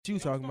you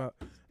talking about.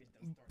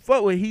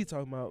 Fuck what he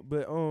talking about.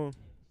 But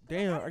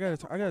damn, I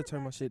gotta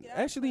turn my shit.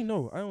 Actually,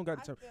 no, I don't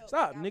got to turn.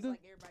 Stop, nigga.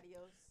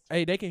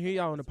 Hey, they can hear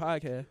y'all on the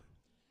podcast.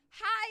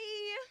 Hi.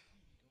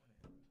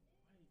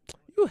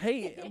 You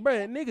hate,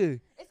 bruh, nigga.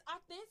 It's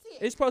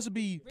authentic. It's supposed to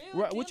be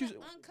Real what deal you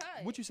and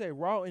uncut. what you say,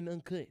 raw and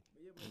uncut.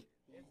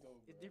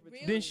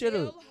 Real Then shut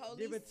deal, up.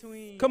 holy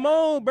Between Come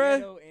on, bruh.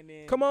 ghetto and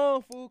then Come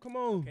on, fool. Come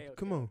on. Okay,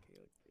 Come on.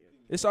 okay.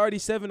 It's already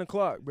 7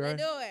 o'clock, Let's bruh.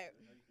 do it.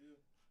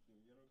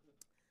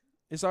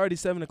 It's already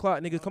 7 o'clock,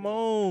 nigga. Come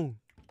on,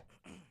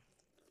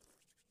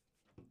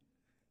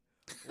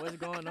 What's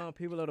going on,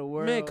 people of the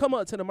world? man. Come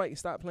up to the mic and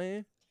stop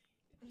playing.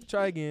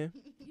 Try again.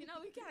 You know,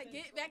 we gotta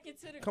get back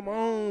into the Come groove.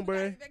 on, We gotta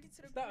bruh. get back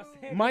into the Stop groove.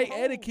 saying Mic come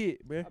on.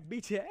 etiquette, bruh. I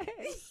beat your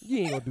ass. You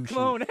ain't gonna do shit.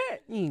 Come on, that.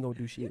 You ain't gonna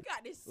do You shit.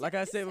 got this. Like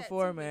I said this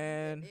before, tattoo.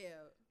 man. Yeah.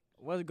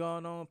 What's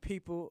going on,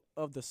 people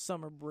of the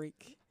summer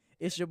break?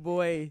 It's your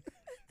boy,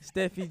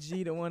 Steffi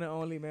G, the one and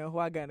only, man. Who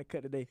I got in the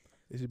cut today?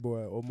 It's your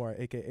boy Omar,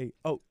 aka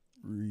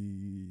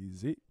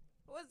Reezy.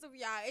 What's up,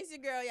 y'all? It's your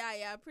girl,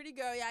 Yaya. Pretty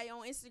girl, Yaya,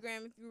 on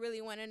Instagram if you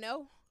really want to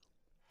know.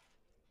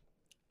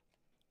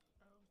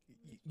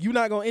 You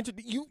not gonna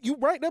introduce you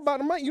right there by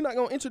the mic. You not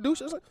gonna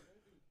introduce yourself.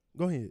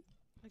 Go ahead.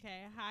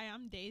 Okay, hi,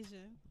 I'm Deja.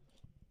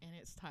 And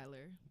it's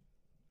Tyler.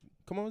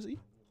 Come on, Z.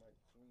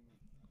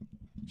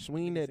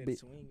 Swing that Said bitch.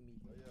 swing me.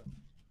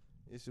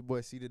 It's your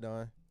boy C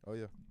Don. Oh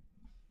yeah.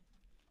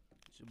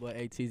 It's your boy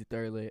ATZ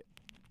Third Leg.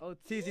 Oh,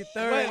 TZ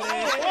Third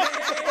Leg.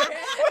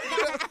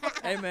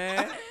 Hey,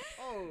 man.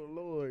 Oh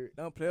Lord.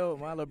 Don't play with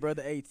my little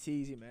brother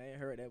ATZ, man. I ain't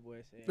heard that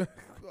boy say. Third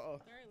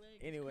leg.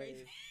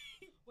 Anyways.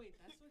 Wait,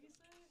 that's what he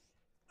said?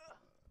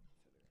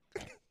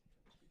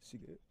 She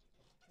good.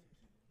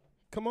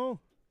 Come on.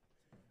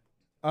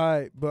 All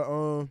right,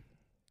 but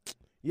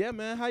yeah,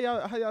 man. How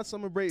y'all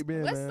summer break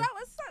been, What's man? up?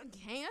 What's up,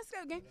 gang? Let's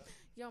go, gang.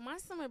 Yo, my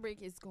summer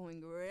break is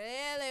going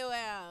really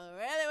well.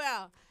 Really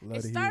well. Love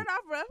It to hear started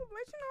off rough,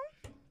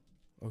 but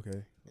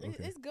Okay.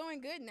 Okay. it's going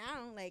good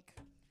now. Like,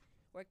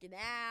 working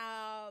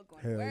out,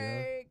 going Hell to yeah.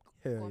 work,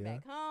 Hell going yeah.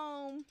 back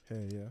home.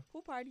 Hell yeah.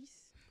 Pool parties.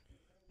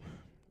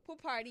 Pool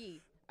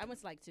party. I went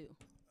to like 2.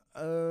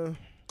 Where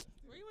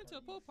you went to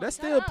a pool party? That's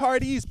Shut still up.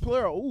 parties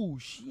plural. Oh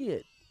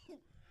shit. You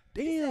said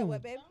Damn.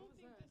 what, babe?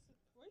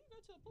 Where you go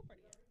to a pool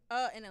party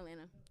at? In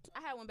Atlanta.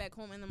 I had one back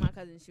home, and then my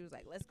cousin, she was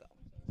like, let's go.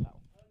 So.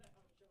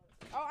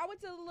 Oh, I went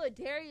to the little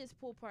Darius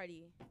pool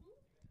party.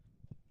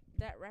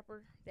 That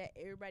rapper that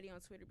everybody on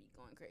Twitter be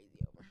going crazy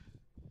over.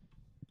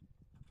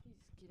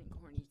 He's getting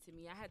corny to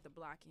me. I had to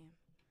block him.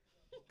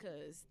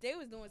 Because they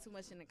was doing too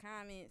much in the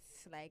comments,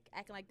 like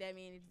acting like that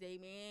man is they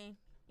man,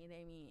 and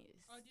they man is.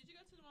 Oh, did you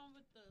go to the one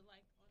with the,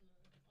 like,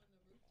 on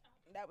the rooftop?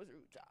 That was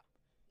rooftop.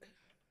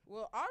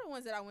 Well, all the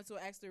ones that I went to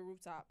were actually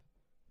rooftop.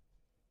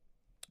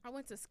 I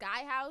went to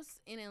Sky House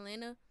in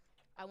Atlanta.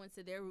 I went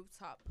to their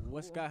rooftop.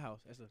 What's pool. Sky House?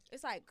 That's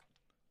It's like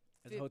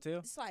a hotel?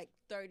 It's like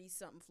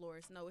 30-something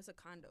floors. No, it's a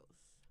condos.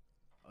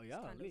 Oh,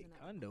 y'all condos lit. in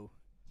that Condo.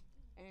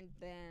 And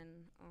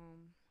then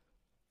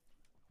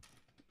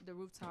the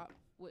rooftop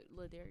with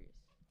Lil Darius.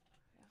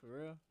 For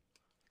real?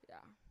 Yeah.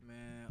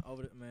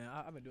 Man,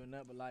 I've been doing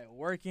nothing but like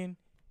working,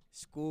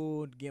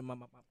 school, getting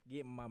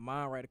my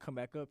mind right to come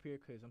back up here.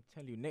 Cause I'm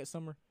telling you, next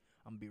summer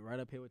I'm gonna be right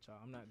up here with y'all.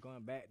 I'm not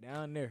going back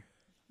down there.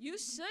 You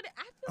should.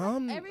 I feel like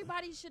Um,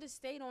 everybody should have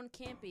stayed on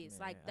campus.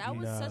 Like Man, that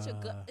was such a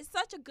good. Nah. It's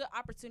such a good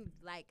opportunity.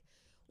 Like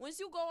once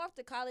you go off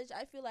to college,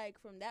 I feel like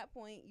from that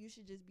point you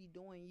should just be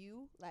doing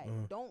you. Like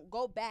don't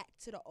go back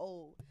to the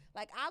old.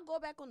 Like I'll go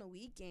back on the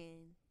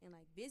weekend and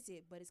like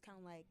visit, but it's kind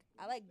of like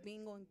I like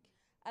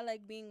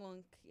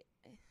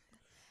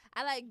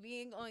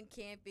being on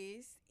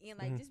campus and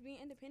like just being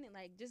independent.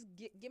 Like just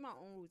get my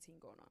own routine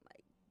going on.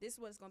 Like this is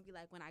what it's gonna be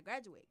like when I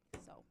graduate.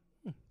 So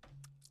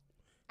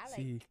I like.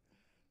 See,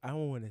 I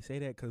don't want to say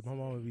that because my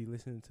mom would be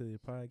listening to the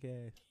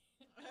podcast.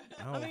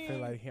 I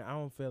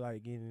don't feel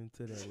like getting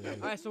into that.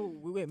 With All right, so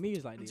we with me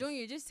is like this.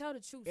 Junior, just tell the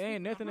truth. It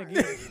ain't Speak from nothing my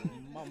heart. against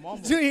my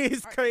mama. Junior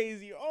is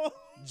crazy. Oh,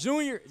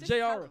 Junior, Just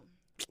tell JR. him.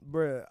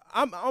 bruh.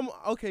 I'm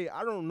okay.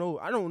 I don't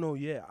know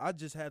yet. I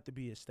just have to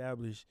be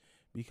established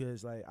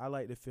because like I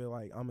like to feel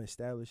like I'm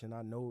established and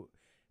I know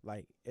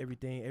like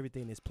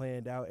everything is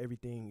planned out.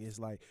 Everything is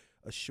like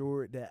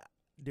assured that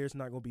there's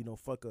not gonna be no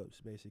fuck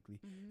ups. Basically,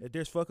 Mhm. if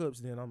there's fuck ups,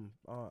 then I'm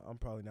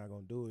probably not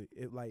gonna do it.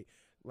 It like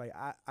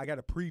I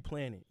gotta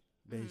pre-plan it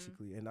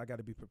basically, and I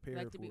gotta be prepared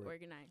Like to for be it.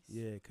 organized.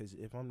 Yeah, cause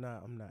if I'm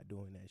not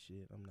doing that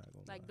shit. I'm not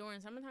gonna Like lie.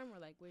 during summertime or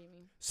like what do you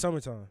mean?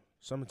 Summertime.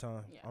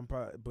 Yeah. I'm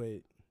probably,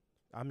 but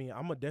I mean,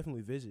 I'm gonna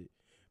definitely visit.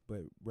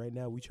 But right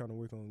now, we trying to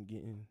work on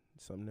getting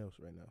something else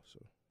right now. So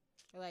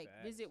Like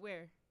Facts. visit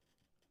where?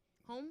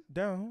 Home?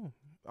 down home.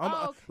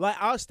 Okay. Like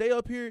I'll stay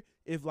up here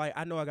if like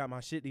I know I got my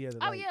shit together.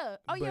 Oh like, yeah.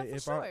 Oh but yeah, for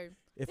if sure.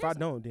 If There's- I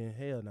don't, then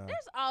hell no.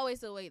 There's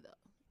always a way though.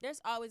 There's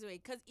always a way.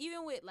 Cause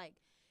even with like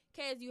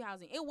KSU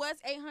housing, it was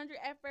 800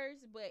 at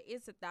first, but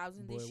it's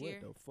 1,000 Boy, this year.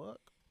 what the fuck?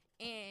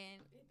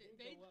 And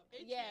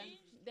It yeah,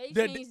 changed. they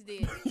That- changed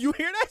it. You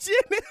hear that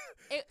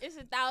shit? It's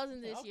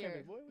 1,000 this Okay,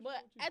 year. boy, what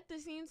But you- at the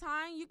same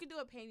time, you could do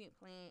a payment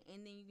plan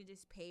and then you can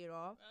just pay it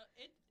off.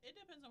 It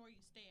depends on where you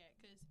stay at,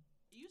 cause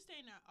You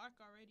staying at ARC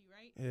already,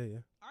 right?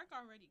 Yeah. ARC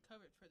already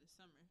covered for the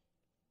summer.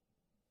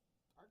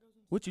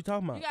 What you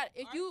talking You about?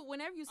 got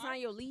whenever you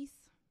sign your lease,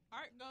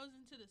 ARC goes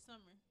into the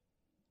summer.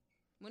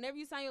 whenever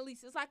you sign your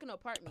lease, it's like an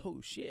apartment. Oh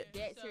shit.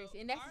 Dead So, serious,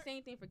 and that's ARC the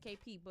same thing for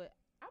KP. But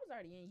I was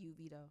already in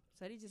UV though,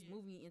 so they just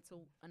moved me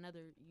into another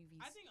UV.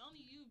 I think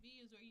only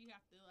UV is where you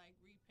have to like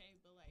repay,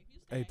 but like if you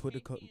stay Hey, at put the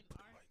KP co- and put-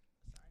 ARC,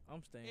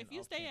 I'm staying. if you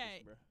off stay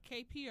campus, at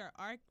bruh. KP or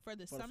ARC for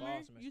the For the summer, fall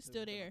semester, you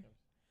still stay there. on campus.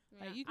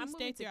 Yeah, like, you can I'm stay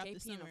moving to throughout the KP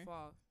in summer. the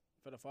fall.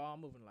 For the fall, I'm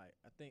moving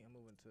I think I'm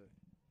moving to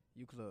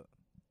U Club.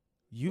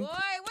 You Boy,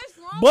 what's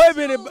wrong boy with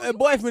you? finna You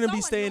boy are finna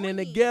be so staying in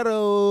the annoying.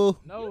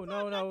 ghetto. No,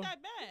 Not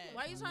that bad.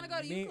 Why you trying to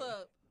go to Me- U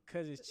Club?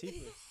 Cause it's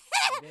cheaper.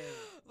 Then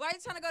Why you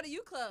trying to go to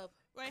U Club?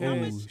 Wait, how Oh,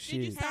 much did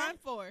you shit. sign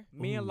for?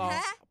 me and Ooh. Law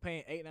Huh?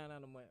 paying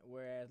 $8.99 a month,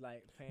 whereas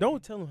like paying,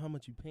 Don't tell him how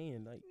much you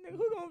paying. Like nigga,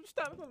 who gonna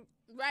stop?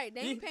 Right,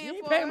 they ain't you paying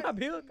ain't for paying it. my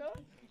bill, cuz.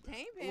 They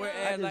ain't paying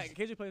Whereas for it. like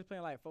KJ Place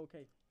paying like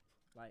 $4K.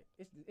 Like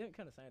it's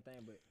kind of the same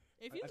thing, but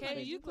If you I go to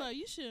can't- U Club,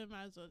 you should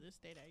might as well just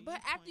stay there. But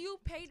after you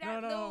pay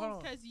that no, little, hold on.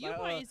 because Like, U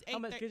Point is how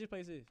much 830. KJ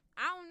Place is?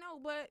 I don't know,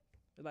 but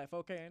It's like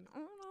 4K, ain't it? I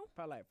don't know.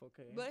 Probably like 4K.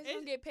 ain't But it? it's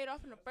gonna get paid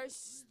off in the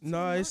first. 2 no,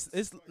 months.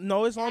 it's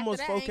After almost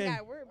that, 4K. Ain't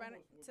gotta worry about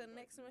it till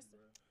next semester.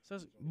 So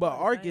it's But probably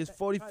the ARC same is thing-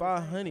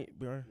 4,500,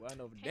 bro. Well, I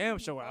know for Can't damn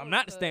be sure I'm four,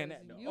 not staying cause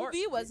at the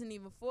UV wasn't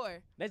even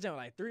 4. That jump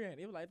like 3, ain't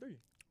it? It was like 3.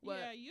 What?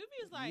 Yeah,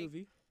 UV is like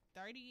UV.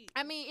 30.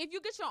 I mean, if you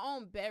get your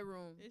own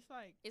bedroom, It's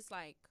like it's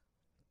like.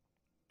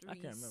 I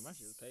can't remember. My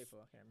shit was paid for.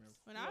 I can't remember.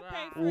 when I Right.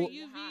 paid for Well-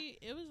 UV,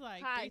 it was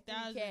like High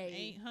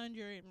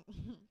 3,800.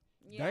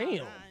 Yeah. Damn.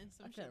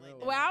 Some I shit can't like remember.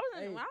 that. Well, I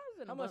was in. Hey, When I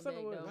was in how the much bunk summer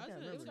bed, was it? though. I can't It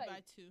was remember. like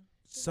by 2.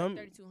 Some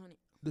 3,200.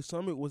 the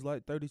summit was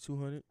like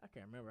 3,200. I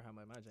can't remember how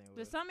much my jam was.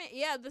 The summit,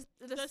 yeah, the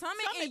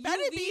summit and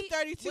better UV be was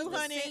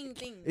 3,200. the same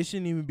thing. It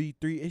shouldn't even be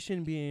 3. It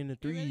shouldn't be in the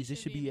really threes. It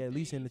should should be be in the at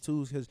least in the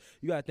threes. 2s because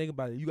you gotta think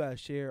about it. You gotta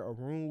share a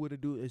room with a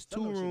dude. It's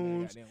Some 2 of them shit ain't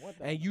rooms, goddamn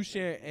 1,000. and you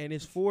share, and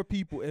it's 4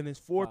 people, and it's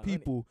 4 500.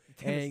 people,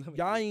 and Some of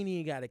y'all them- ain't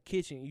even got a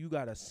kitchen. You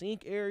got a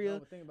sink No, area,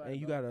 but think about and it,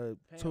 you bro. got a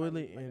Paying, toilet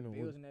like and the a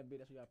bills and that bit.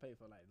 That's what y'all pay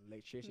for, like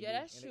electricity. Yeah,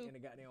 that's and true. The, and the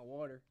goddamn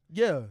water.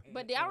 yeah. and-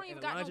 But they don't and even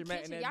the got no laundromat and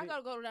kitchen. that Y'all bit.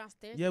 gotta go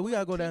downstairs. Yeah, to we get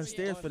gotta go kitchen.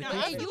 downstairs for the Now, And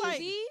I kitchen. feel UV,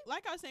 like,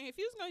 like I was saying, if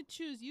you was gonna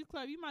choose U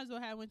Club, you might as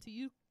well have went to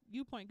U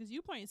Point because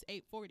U Point is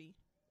 840.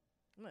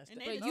 I'm not And staying-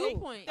 they but just- U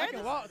Point. I can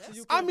They're walk the- to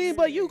U I Club mean, every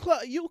but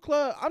day. U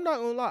Club. I'm not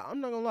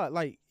gonna lie.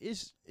 Like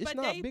it's but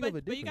not they, big but, of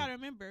a but you gotta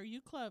difference. remember,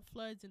 U Club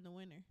floods in the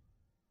winter.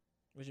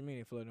 What you mean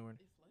it flooding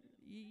winter?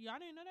 Y'all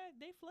didn't know that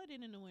they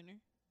flooded in the winter,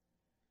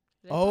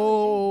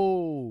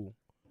 Oh,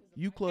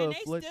 U and Club they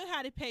flood. still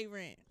had to pay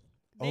rent.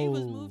 They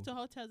was Oh. moved to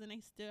hotels and they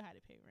still had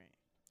to pay rent.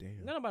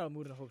 Damn. Nobody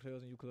moved to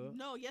hotels in U Club.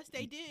 No, yes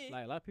they did.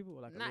 Like a lot of people.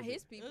 Like a Not little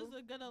his bit. It people. was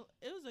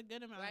a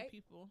good amount Right? of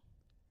people.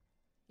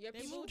 Your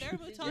They people. moved. They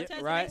moved to Did you- hotels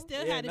and right? they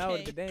still yeah, had to no,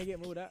 pay. they ain't get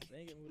moved out. They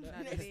ain't get moved out.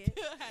 Nah, They they did.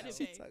 still had to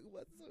She pay. talking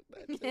about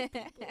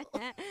some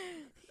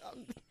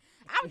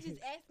I was just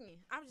asking.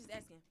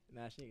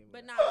 Nah, she ain't get moved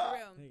But out. nah, for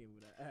She real. ain't get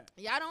moved out.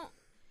 Y'all don't.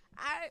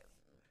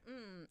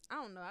 I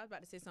don't know. I was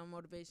about to say something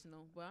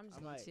motivational, but I'm just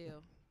I'm gonna like-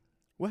 chill.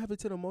 What happened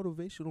to the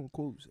motivational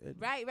quotes? Ed?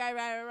 Right.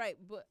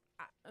 But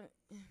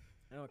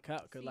I don't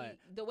count cause see, like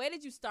the way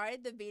that you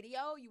started the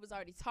video, you was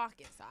already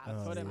talking. So I Oh,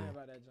 was told that just man like,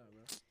 about that jump,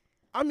 bro.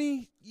 I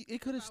mean,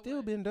 it could have About still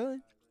what? been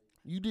done.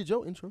 You did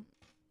your intro.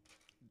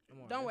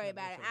 Come on, Don't that's worry not-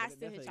 about it. that's I what-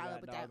 still that's hit how y'all you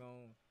up with got that.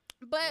 doggone-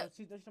 but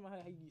See, that's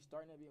how you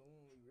starting that bit.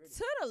 You ready?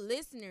 to the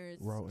listeners,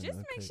 Raw and just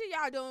make uncut. sure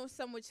y'all doing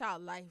something with y'all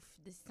life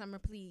this summer,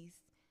 please.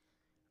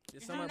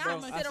 This Do summer, not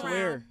bro, sit I around.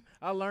 swear,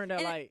 I learned that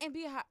And, like and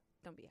be a hot.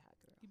 Don't be a hot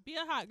girl. Be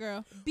a hot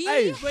girl. Be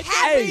Hey, Within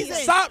hey, reason.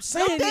 stop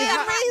saying Don't it. be a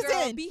hot- hot girl,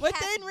 reason. be Within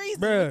happy.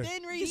 reason. Bruh.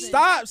 Within reason.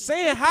 Stop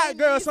saying hot Within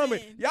girl summer.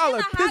 reason. Y'all Being are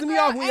a hot pissing me girl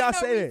off when ain't y'all no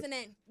say that.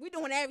 reasoning. We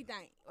doing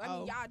everything. I mean,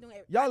 Oh. y'all doing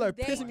everything. Y'all are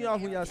They pissing me doing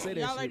off when y'all say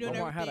everything. that Y'all are shit. doing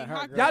I want how to everything. hurt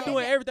Hot girl. Y'all girl.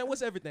 doing everything.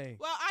 What's everything?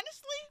 Well,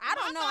 honestly, I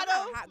don't my know. I'm not a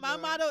motto, hot my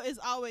girl. motto is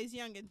always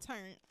young and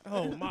turn.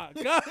 Oh my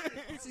god.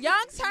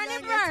 Young, turn,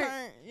 and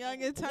burn.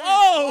 Young and turn.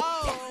 Whoa.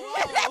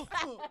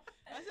 Whoa.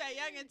 I said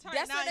young and turn,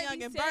 That's not what they young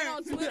be and saying burn.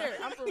 on Twitter.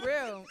 I'm for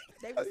real.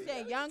 They be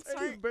saying young, turn,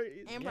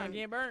 and Young burn.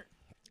 getting burnt,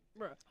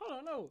 bro. Hold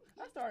on, no,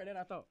 I started that.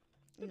 I thought,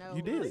 No,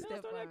 You did. it's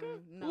That's what I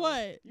different. got. No.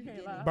 What? you can't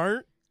didn't. lie,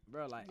 Burnt.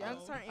 bro. Like, Young,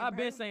 Oh. turn, and I've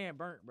been burn. saying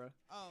burnt, bro.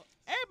 Oh,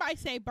 everybody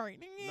say burn.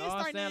 Nigga, No, I'm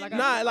start saying like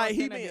naming I- Nah, I like was he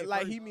saying that mean, bit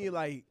like first. he mean,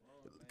 like,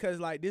 cause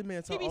like this man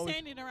He talk be always.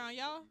 saying it around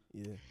y'all.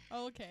 Yeah,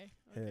 Oh, okay.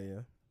 hell yeah.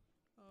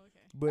 Oh,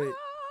 okay. But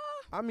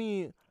Ah. I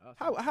mean,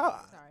 I was how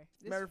saying-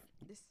 Sorry. matter-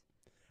 This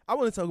I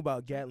want to talk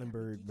about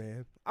Gatlinburg,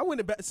 man. I went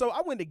to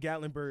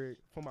Gatlinburg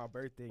for my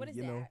birthday. what is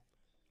you that? know,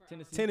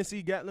 Tennessee.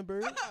 Tennessee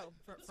Gatlinburg Oh,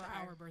 For sorry.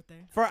 our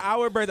birthday. for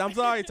our birthday. I'm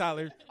sorry,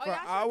 Tyler. Oh, For y'all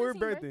share the our same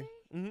birthday.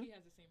 hmm He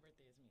has the same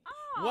birthday as me.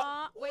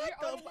 Aw, wait, what you're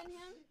the older fu- than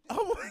him?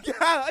 Oh my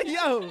god,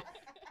 yo,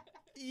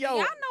 Y'all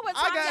know what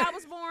I time got- y'all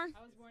was born?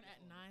 I was born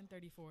at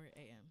 9:34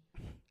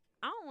 a.m.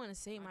 I don't want to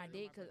say my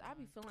date because I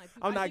be feeling like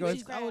people. I'm not I think gonna-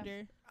 she's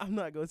older. I'm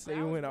not gonna say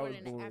I was when I born was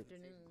in the born.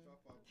 afternoon.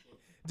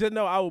 Just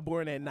know I was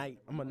born at night.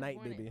 I'm a I was night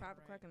born baby. At 5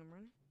 o'clock in the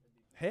morning.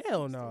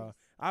 Hell no.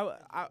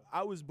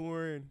 I was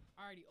born.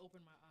 I already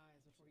opened my eyes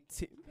before he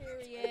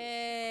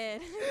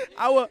Period.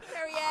 I was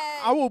Period.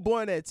 I was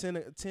born at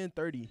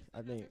 10:30.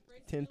 I think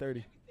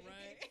 10:30.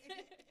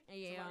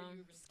 Yeah,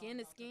 skin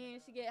to skin.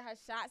 She get her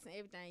shots and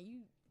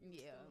everything.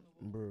 Yeah.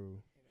 Bro,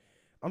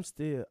 I'm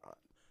still.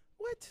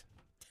 What?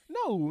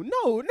 No,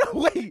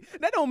 wait.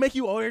 That don't make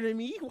you older than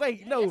me.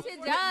 Wait, no. Yes,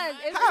 it does.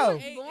 If How?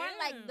 she was born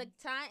like the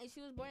time, if she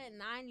was born at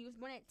 9, you was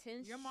born at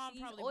 10. Your mom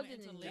she's probably older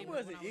went than into you. labor.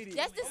 was when an I was idiot.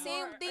 That's the 21.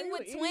 same Are thing you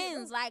with an idiot,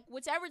 twins. Like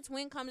whichever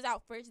twin comes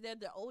out first, they're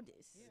the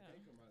oldest.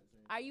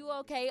 Are you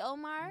okay,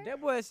 Omar? That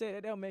boy said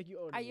that don't make you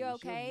older. Are than you me. She was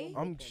okay?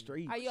 born I'm before me.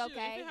 straight. Are you Shoot,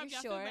 okay? If it You help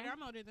y'all sure? feel better,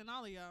 I'm older than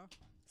all of y'all.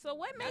 So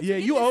what made Yeah,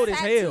 you get you this old as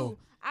tattoo? hell.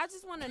 I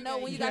just want to know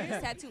when you got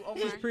this tattoo, Omar.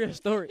 She's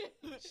prehistoric.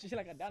 She's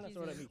like a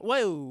dinosaur to me.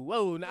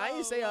 Whoa. Now I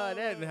ain't say all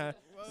that. Now.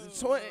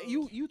 Whoa.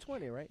 You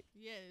 20, right?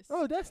 Yes.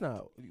 Oh, that's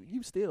not.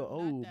 You still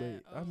old,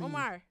 that but I old. mean.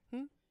 Omar.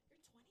 Hmm?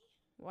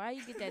 Why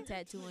you get that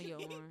tattoo on your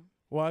arm?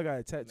 Well, I got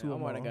a tattoo Man, on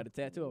my Omar done arm. got a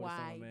tattoo over Why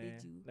summer, man.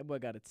 did you? That boy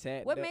got a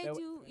tat. What That- made that-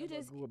 you? You that boy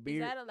just grew a is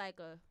beard. that like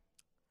a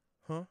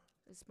Huh?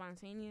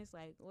 spontaneous?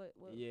 Like what?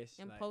 Yes.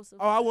 Impulsive.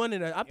 Oh, I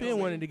wanted a. I've been don't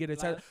wanting mean- to get a like-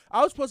 tattoo.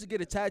 I was supposed to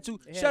get a tattoo.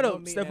 It had Shut no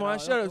up, meaning at Stephon. all.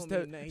 Shut Don't up,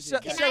 mean nothing. He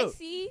Steph. just Can got I it.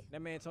 see?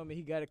 That man told me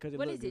he got it because it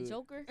What looked is good. it,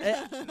 Joker?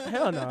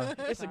 Hell no.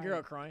 It's a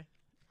girl crying.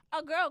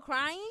 A girl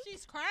crying?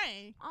 She's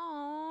crying.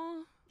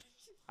 Oh,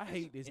 I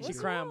hate this. And she nigga.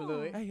 crying wrong?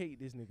 blood. I hate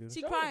this nigga.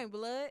 she crying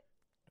blood.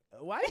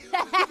 Why?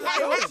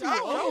 What you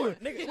on?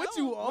 Nigga, What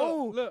you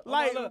on? Look,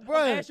 Like, look, bruh.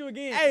 I'm ask you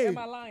again. Hey, Am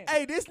I lying?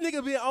 Hey, this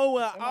nigga been on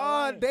one Am I all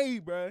lying?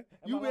 day, bruh.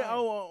 You I been lying?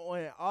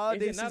 on all Is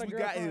day it not since a we girl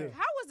got crying? here.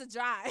 How was the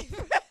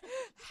drive?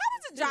 How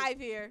was the drive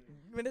here?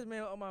 Man, this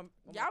man on my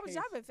Y'all was case.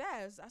 driving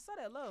fast. I saw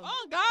that low.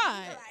 Oh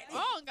God.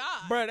 Oh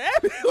God. Bruh, that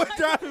bitch was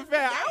driving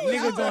fast. I was-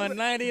 Niggas going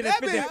 90 to That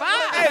 55.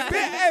 bitch,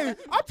 hey,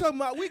 I'm talking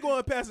about we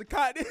going past the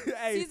cot.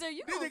 Hey, Caesar,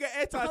 you this gon- nigga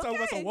Anton talking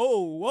about okay. some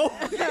whoa.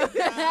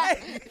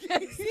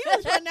 He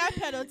was running that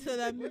pedal to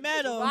the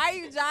metal. Why are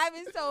you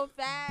driving so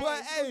fast? But,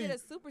 You hey, did a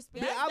super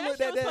speed. man, I That looked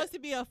shit at was that. supposed to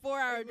be a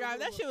 4-hour drive.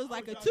 That shit was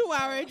like a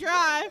 2-hour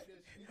drive.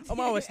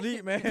 Omar was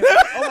asleep, man.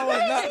 Omar was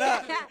knocked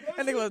out.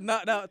 That nigga was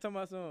knocked out. Talking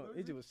about something.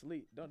 He just was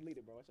asleep. Don't delete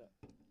it, bro. Watch out.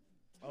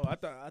 Oh,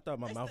 I thought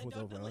my I mouth said was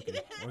don't open. delete Okay,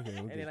 it. okay.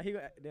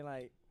 And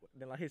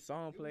then like his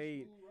song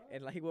played,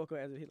 and like he woke up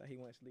as he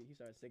went to sleep. He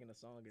started singing the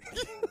song. And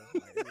shit, bro.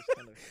 Like, it was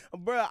kinda,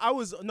 Bruh,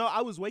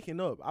 I was waking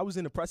up. I was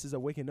in the process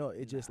of waking up.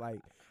 It just like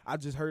I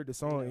just heard the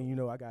song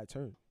and I got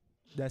turned.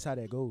 That's how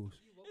that goes.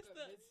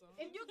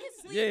 If you can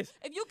sleep, Yes.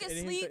 if you can And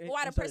then he sleep sta-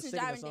 while he the started person's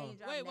singing the driving, then song. you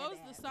driving Wait, what was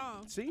that the bad.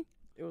 song? See,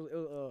 it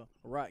was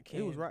Rock Ken.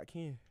 it was Rock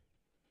Ken.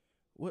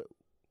 What?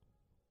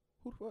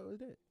 Who the fuck was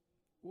that?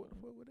 What the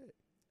fuck was that?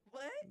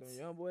 The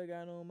young boy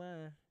got no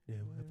mind.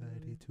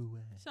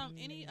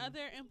 Any other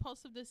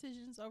impulsive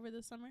decisions over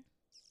the summer?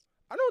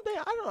 I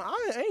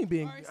ain't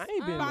been. Or I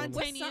ain't been. no more.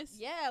 spontaneous. What's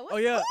yeah. What's, Oh,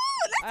 yeah. Ooh,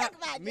 let's I- talk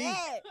about me,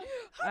 that.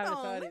 I Hold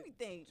on, decided let me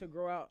think. to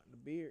grow out the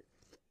beard.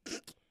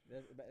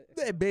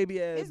 That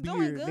baby ass It's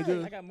doing beard, good.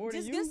 nigga. I got more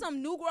Just than get you.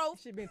 some new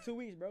growth. Shit been 2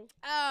 weeks, bro.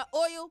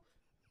 Oil.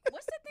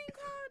 What's the thing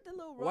called? The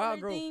little roller Wild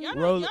growth. thing. Y'all,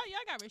 Roll- y'all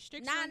got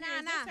restrictions. Nah, on here. nah,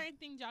 Is there nah. certain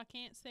things y'all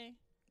can't say?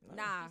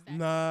 Nah.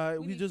 Nah, We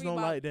we be just don't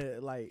free like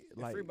that. Like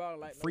free ball,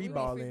 like, free We be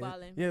balling.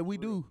 free-balling. Yeah, we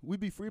do. We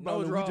be free No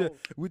balling. draws.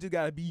 We just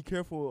gotta be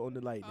careful on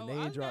the Oh, I name was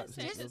gonna drops.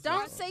 say and just Just stuff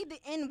don't like that. say the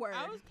N word.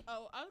 I was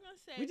gonna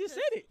say. We just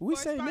 'cause said it. We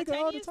for say nigga all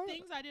the spontaneous time.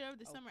 things I did over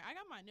the summer. I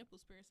got my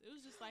nipples pierced. It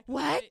was just like a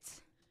What? quick-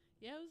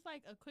 yeah, it was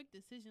like a quick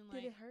decision.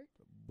 Like, Did it hurt?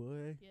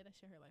 Boy. yeah, that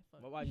shit hurt like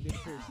fuck. But why you get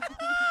it pierced?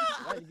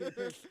 Why you get it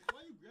pierced?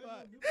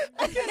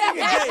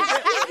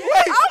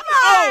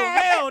 Oh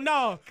hell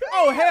no!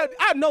 Oh hell!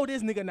 I know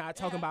this nigga not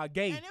talking about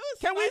gay. And it was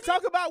Can we funny.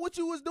 talk about what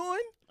you was doing?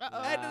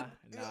 Uh-oh.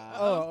 Nah.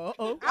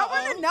 Oh. I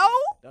want to know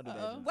Don't do that.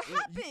 Uh-oh. John. what We'll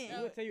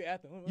happened. tell you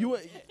after.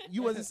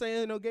 You wasn't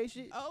saying no gay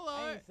shit. Oh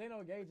I Lord. ain't say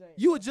no gay James.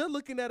 You were just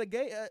looking at a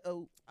gay.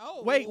 Oh.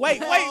 Oh. Wait. Hold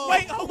on.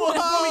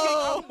 Before we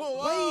get-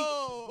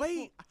 Whoa.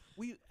 Wait.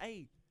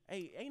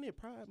 Hey, ain't it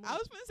Pride Month? I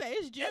was gonna say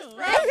it's June. It is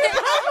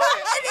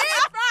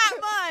Pride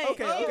Month.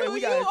 Okay, Who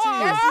we you got it too.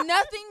 are. There's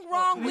nothing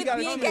wrong We with gotta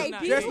being choose. gay.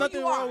 Be There's who nothing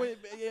you wrong are.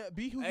 with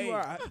be who Hey, you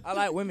are. I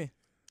like women.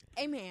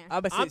 Amen.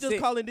 I'm I'm just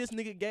calling this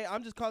nigga gay.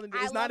 I'm just calling.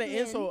 I It's not love an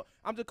men. insult.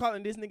 I'm just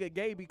calling this nigga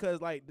gay because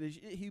like the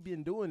shit he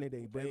been doing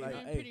today. But like,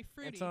 I'm pretty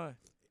fruity. Anton,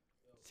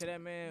 tell that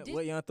man Did-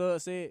 what Young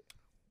Thug said.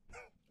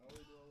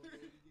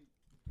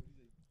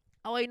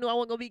 Oh, I knew I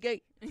wasn't gonna be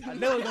gay. I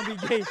know it's gonna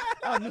be gay.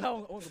 I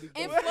know I wasn't gonna be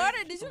gay. In Florida,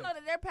 did you know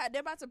that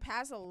they're about to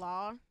pass a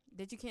law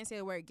that you can't say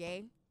the word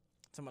gay?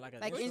 Something like,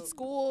 Like that. in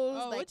schools,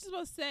 Oh, like, what you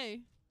supposed to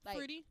say? like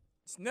Fruity.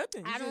 It's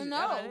nothing. I You don't just-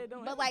 know. it don't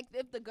But happen. like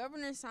if the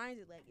governor signs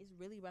it, like it's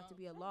really about to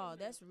be a law.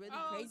 That's really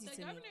crazy the to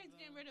me. governor is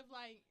getting rid of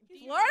like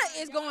D9. Florida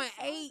is Y'all going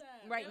saw 8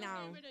 that. right They was now.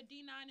 getting rid of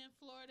D9 in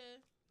Florida.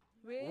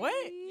 Really?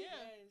 What? Yeah. you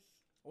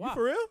Why?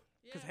 for real?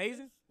 Cause Yeah.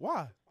 hazing.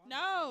 Why?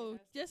 No,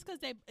 just because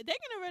they're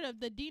getting rid of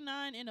the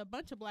D9 in a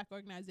bunch of black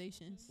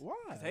organizations. Why?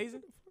 Cause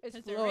hazing. It's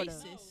Because they're Florida.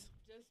 racist.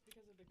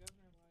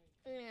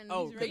 And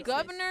Oh, the racist.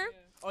 governor,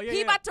 Oh yeah. he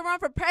yeah. about to run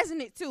for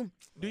president too.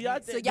 Do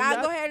y'all? So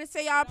y'all go ahead and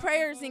say y'all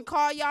prayers and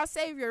call y'all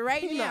savior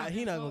right He now. not.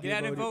 He not gonna Get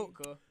out get and voted.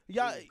 vote, cuz.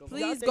 Y'all, Please y'all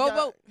Please think go y'all-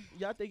 vote.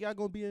 Y'all think y'all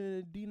gonna be in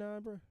the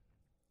D9, bro?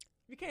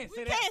 You can't We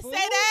say can't that. say fool.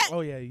 that.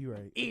 Oh yeah, you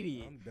right.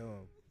 Idiot. I'm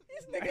dumb.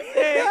 This nigga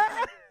said.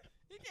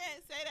 You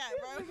can't say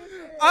that, bro.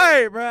 All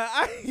right,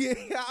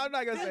 bro. I'm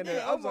not gonna say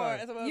that. I'm Omar, sorry.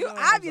 that's what I'm You doing.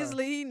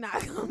 obviously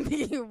not gonna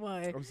be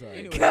one. I'm sorry.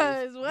 Anyway.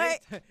 Cause what?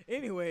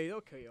 Anyway,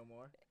 okay,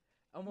 Omar.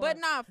 But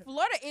nah,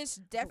 Florida is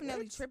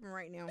definitely tripping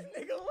right now.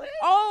 Nigga, what?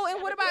 Oh,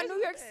 and what about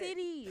New York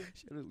City?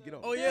 Get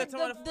on. Oh, yeah,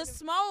 the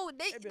smoke.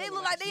 They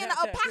look like they in the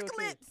Snapchat filter.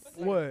 apocalypse.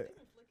 What?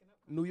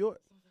 New York?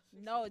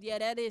 No, yeah,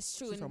 that is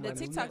true. She's And talking the about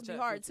New TikTok be York.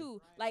 hard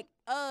too. Like,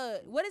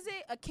 what is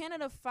it? A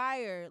Canada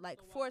fire, like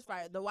forest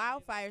fire. The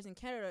wildfires in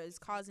Canada is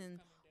causing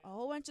a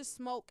whole bunch of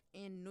smoke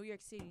in New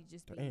York City.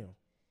 Just be, Damn.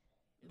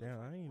 Damn,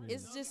 I ain't even.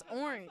 it's just I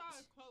orange. saw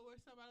a quote where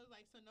somebody was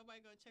like, "So nobody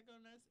gonna check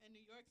on us in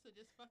New York, so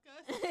just fuck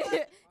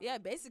us." Yeah,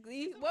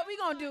 basically. What we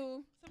gonna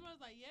do? Someone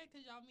was like, "Yeah,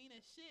 'cause y'all mean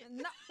as shit."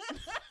 No,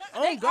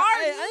 Oh, they God, are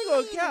I ain't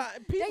gonna mean. count.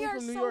 they People are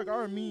from New so York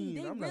are mean.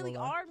 They I'm not really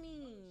gonna lie. are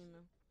mean.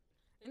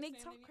 And they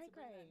talk cray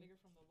cray.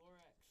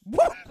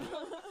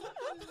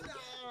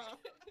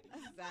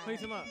 Wait,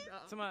 come on.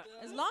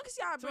 As long as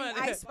y'all bring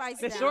Somebody- Ice Spice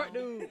The down, short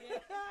dude.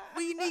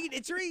 We need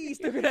the trees.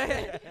 Stupid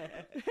ass.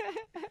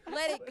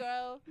 let it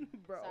go.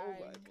 Bro, oh Sorry.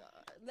 my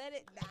God. Let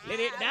it die. Let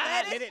it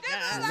die. Let it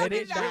die. Let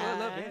it Shrivel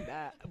die. up and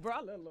die. Bro,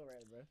 I love Lil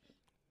Raz, bro.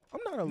 I'm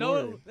not a No,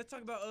 lawyer. let's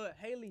talk about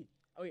Haley.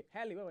 Oh wait,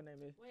 Haley, what her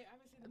name is? Wait, I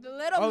haven't seen The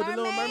Little Oh, Mermaid.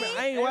 the Little Mermaid.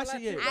 I ain't watched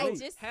it yet. I Wait.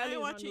 just Haley ain't is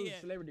watch my it new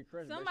yet. celebrity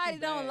crush. bro. somebody She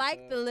don't bad, like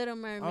cuz. the Little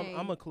Mermaid.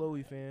 I'm a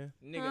Chloe fan.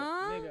 Nigga,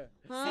 Huh? nigga.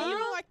 Huh? So you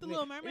don't like the Nigga.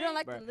 Little Mermaid? You don't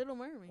like Bruh. the Little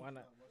Mermaid. Why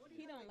not?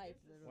 He don't like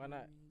the Little Why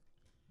not? Mermaid.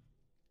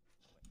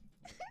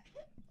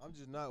 I'm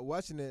just not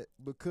watching it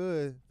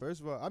because,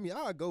 first of all, I mean,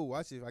 I'll go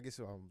watch it. I guess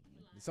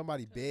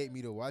somebody begged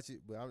me to watch it,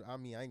 but I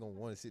mean, I ain't gonna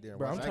want to sit there and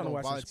Bro, watch I'm it. I ain't trying to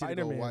gonna watch the volunteer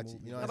to go Spider-Man watch it.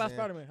 movie. You know How what about I'm saying?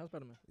 Spider-Man? How's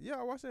Spider-Man? Yeah,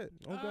 I watched that.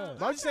 Oh God, I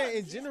but I'm just saying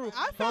in fell- general.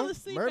 I fell huh?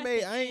 asleep at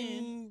Mermaid, the I end.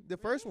 ain't the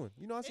first one.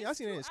 You know, I seen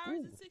It's it in 2 school.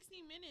 hours and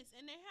 16 minutes,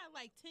 and they had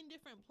like 10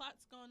 different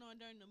plots going on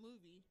during the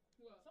movie.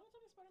 Someone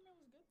told me Spider-Man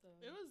was good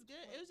though. It was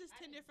good. It was just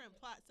 10 different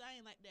plots.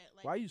 I ain't like that.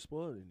 Like Why you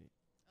spoiling it?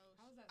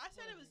 How was that I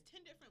said it was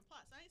spoiling? 10 different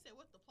plots. I ain't say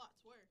what the plots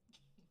were.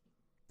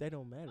 That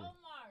don't matter.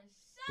 Omar,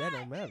 That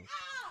don't matter.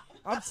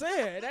 I'm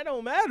saying that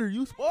don't matter.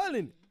 You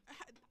spoiling it.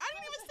 I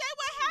didn't even say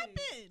what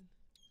happened.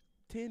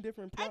 10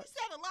 different I plots. just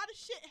said a lot of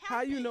shit happened.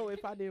 How you know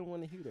if I didn't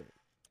want to hear that?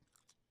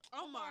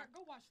 Omar,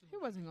 Go watch the He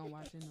wasn't gonna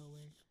watch it no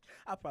way.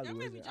 I probably don't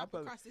make me wasn't. I jump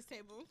probably, across this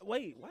table.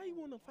 wait, why you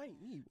want to fight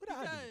me? What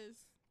I do? Because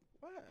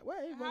Why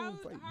everyone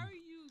fight how me? are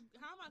you?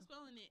 How am I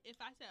spelling it if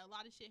I said a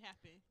lot of shit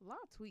happened? A lot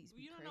of tweets.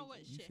 You don't know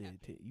what You shit said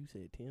happened. you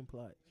said 10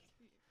 plots.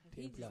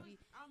 He 10 plots.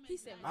 He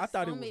said I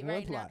thought it was soulmate one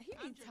right now. plot. He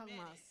I'm be talking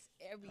about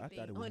dramatic. everything I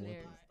thought it was on one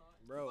there. plot.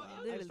 Bro, Well, I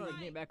it just was started like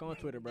getting back on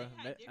Twitter, bro. They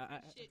had That- different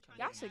I- shit trying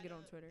Y'all to should add get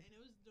on up, Twitter. and it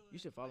was doing, You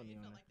should follow like, me it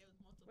on felt there. like there was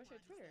multiple What's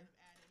your plots Twitter?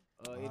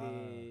 it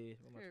is.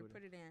 What my Here, Twitter?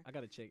 put it in. I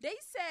gotta check. They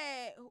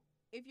said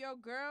if your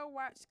girl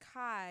watch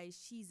Kai,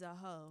 she's a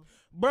hoe.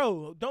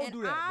 Bro, don't And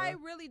do that, I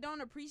bro. really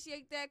don't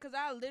appreciate that because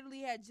I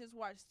literally had just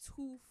watched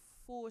 2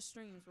 full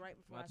streams right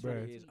before My I Twitter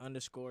started. is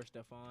 _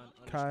 Stefan.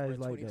 Kai is _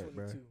 like that,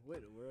 bro. 2022.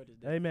 What the world is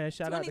that? Hey man,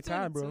 shout out to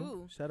Kai, bro.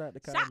 2022. Shout out to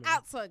Kai. Shout man.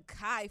 out to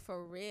Kai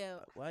for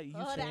real. Why you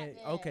Oh, that saying?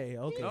 man. Okay,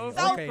 okay, No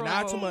okay. free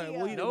Not too promo.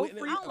 much. We, No we,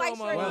 free I don't like promo.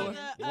 straight Whoa. on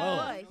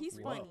Whoa. But he's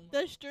Whoa. funny.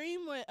 The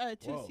stream with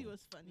Tusi Whoa.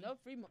 was funny. No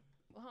free.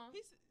 Uh-huh.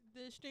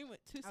 The stream with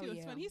Tusi Oh, was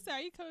yeah. funny. He said,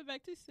 "Are you coming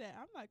back?" Tusi said,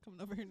 "I'm not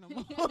coming over here no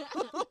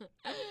more."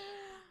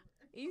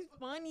 He's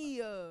funny.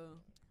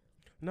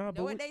 nah, Know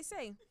but what they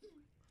say?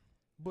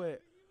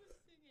 but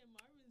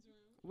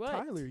What?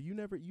 Tyler, you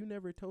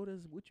never told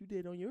us what you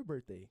did on your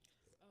birthday.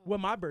 Well,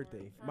 my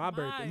birthday. For My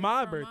birthday. for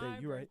My birthday.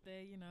 You right.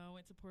 birthday, you know,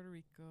 went to Puerto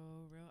Rico,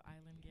 real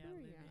island gal Oh,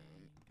 living,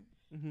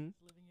 yeah. Mm-hmm.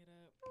 living it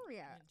up. Oh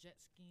yeah. Went jet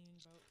skiing,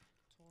 boat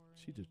touring.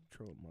 She just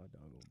trolled my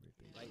dog on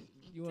birthday. Like,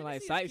 you want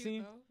like Tennessee is cute,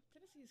 sightseeing? though.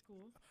 Tennessee is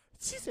cool.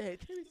 She said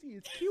Tennessee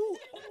is cute.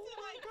 Oh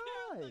my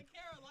god. Like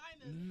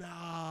Carolina.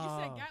 Nah.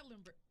 You said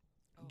Gatlinburg.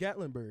 Oh,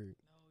 Gatlinburg.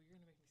 No, you're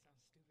gonna make me sound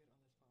stupid on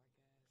this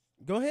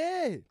podcast. Go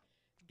ahead.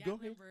 Go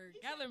ahead. Gatlinburg.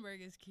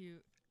 Gatlinburg is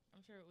cute.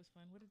 I'm sure it was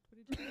fun. What did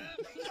you do?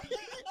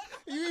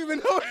 You even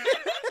know.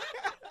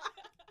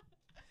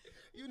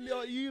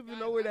 You even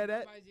know where that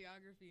at? By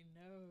geography,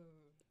 no.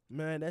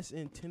 Man, that's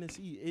in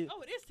Tennessee.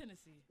 Oh, it is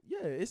Tennessee.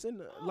 Yeah, it's in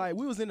the, like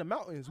we was in the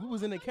mountains. We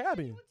was in the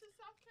cabin. You went to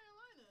South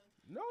Carolina.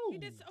 No. He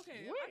did.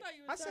 Okay, What? I thought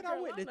you. I Was said South I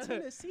went to Carolina.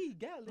 Tennessee,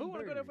 Who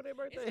wanna go there for Gatlinburg. their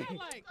birthday? It's not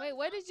like. Wait,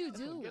 what did you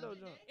do Ghetto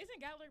junk.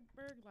 Isn't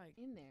Gatlinburg like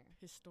in there?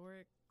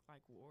 historic,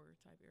 like war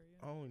type area?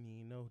 I don't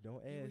even know.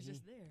 Don't He ask was me.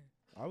 just there.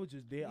 I was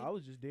just there. I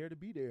was just there to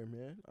be there,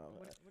 man.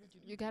 What did you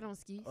do? You got on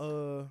skis?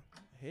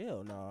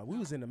 Hell nah. We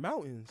was in the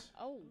mountains.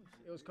 Oh,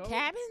 It was cold.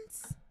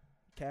 cabins?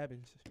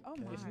 Cabins. Oh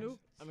Cabins. my. It's new.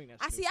 I mean,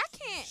 that's I see. I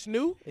can't.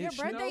 Snoo. Your It's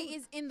birthday snoo.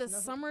 is in the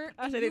summer,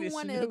 I and said it you is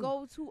want to snoo.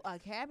 go to a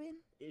cabin?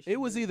 It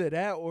was either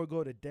that or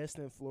go to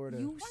Destin, Florida.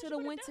 You Why'd should you have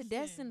go to went to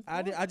Destin? Destin.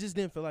 I Florida. just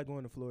didn't feel like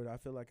going to Florida. I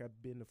feel like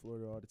I've been to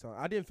Florida all the time.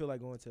 I didn't feel like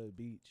going to the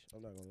beach.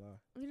 I'm not gonna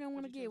lie. You don't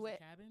want to Did you get choose the wet.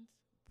 Cabins?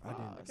 I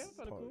didn't. Pause. Okay,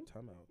 kinda cool.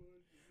 Time out.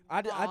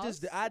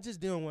 Pause. I just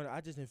didn't want.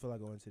 I just didn't feel like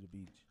going to the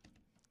beach.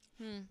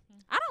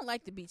 I don't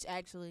like the beach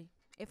actually.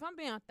 If I'm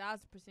being 1,000%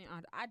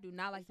 honest, I do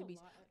not like the beach.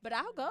 But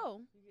I'll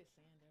go. You get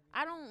sand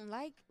I don't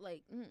like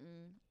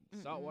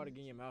Salt water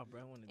get in your mouth,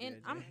 bro. I want to And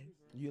do I'm- that.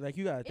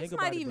 You gotta think It's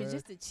about not it, even bruh.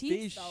 just the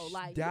cheeks Fish, though.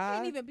 Like you dye,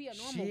 can't even be a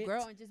normal shit,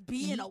 girl and just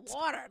be in the eat,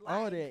 water. Like,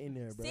 all that in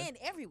there, bro. sand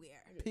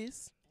everywhere.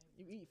 Piss.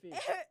 You eat fish.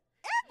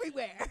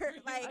 Everywhere.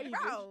 I Like, eat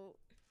bro.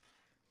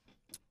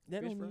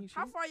 That Fish don't fry. mean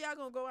How shit. far y'all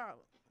gonna go out?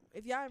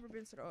 If y'all ever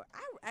been to the,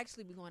 I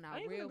actually be going out I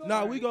ain't real. gonna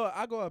go Nah, out.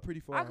 I go out pretty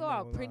far. I I'm go not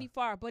out gonna pretty lie.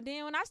 far, but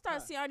then when I start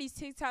Huh. seeing all these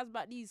TikToks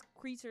about these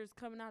creatures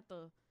coming out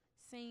the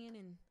sand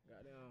and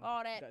Goddamn.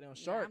 all that, Goddamn yeah,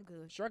 shark. I'm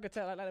good. Shark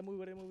Attack, like that movie.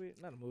 What that movie?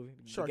 Not a movie.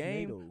 The Sharknado.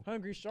 game.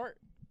 Hungry Shark.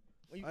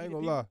 When you I ain't eat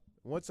gonna the lie.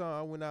 One time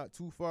I went out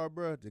too far,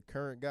 bro. The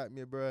current got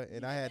me, bro,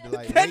 and I had to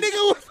like. That wait.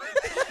 nigga was.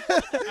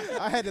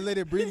 I had to let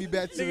it bring me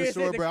back to Nigga the said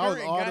shore, the bro. I was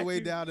current all the got way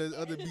you. down to the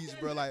other beach,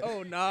 bro. Like,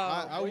 Oh no!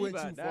 I Boy, you went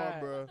about too to far, die.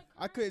 bro.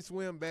 I couldn't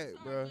swim back,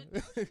 bro.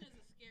 It's a scary place.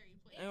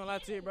 I ain't gonna lie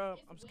to you, bro.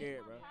 I'm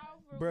scared,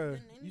 bro. Bruh,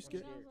 you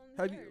scared?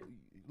 Have you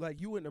like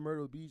you went to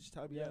Myrtle Beach,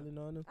 Tybee Yeah. Island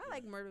on them? I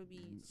like Myrtle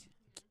Beach.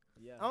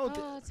 Yeah. I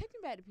don't. Take me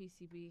back to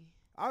PCB.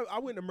 I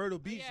went to Myrtle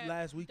Beach yeah,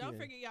 last weekend. Don't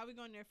forget, y'all. We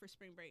going there for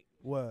spring break.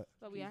 What?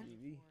 So we are.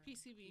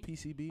 PCV. PCB.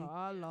 PCB.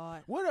 Oh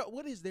Lord.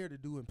 What is there to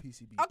do in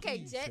PCB? Okay,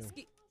 Please jet tell me.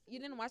 ski. You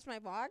didn't watch my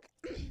vlog?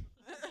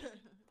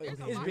 It's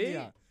Okay, big.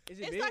 yeah. Is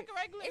it It's big? like a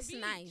regular It's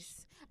beach.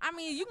 nice. I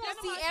mean, you can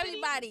Panama see City?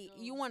 everybody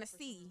you want to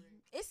see.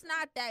 It's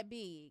not that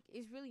big.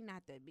 It's really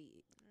not that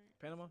big.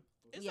 Panama.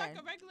 It's Yeah. like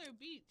a regular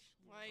beach.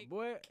 Like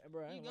Boy,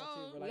 bro, I you ain't gonna lie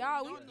to you, go, bro. Like,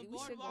 Y'all, go on the we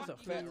should go boardwalk, That's a on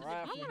fat a you ride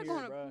I from want to here, go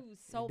on a bro. cruise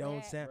so Don't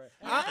bad. sound. Bruh.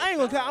 I ain't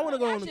gonna. I want to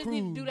go I on a just need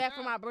to cruise. do that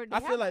for my birthday. I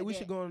feel How like about we that?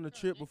 should go on a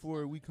trip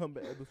before we come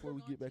back. Before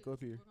we get back up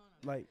here.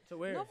 Like, To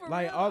where? No, for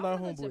Like, real, all I our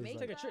wanna go homeboys, Jamaica.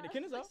 Take a trip to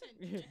Kennesaw.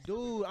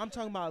 dude, I'm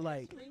talking about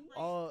like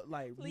all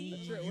like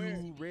me, Please.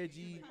 you,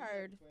 Reggie.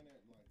 Heard.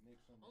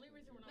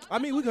 I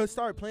mean, we could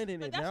start planning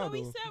But it that's now what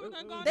we though. said. We're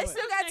gonna go. on They a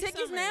still cruise got next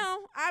tickets summer. now.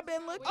 I've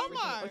been looking.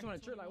 Omar. What you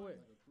want a trip like what?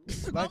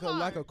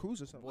 Like a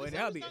cruise or something. Boy, We said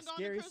that'd we be was a gonna go on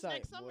scary cruise sight,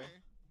 next boy. summer.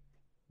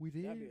 We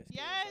That'd be did. a scary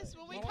Yes, sight.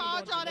 when we Mama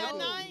called going y'all to that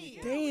Mexico. night.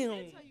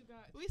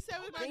 Damn. We said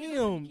we're gonna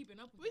Damn.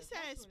 We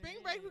said spring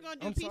break we're gonna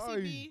do I'm PCB.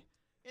 sorry.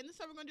 In the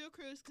summer we're gonna do a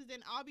cruise because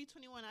then I'll be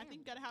 21. I think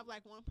you gotta have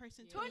like one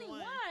person 21.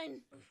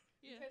 21.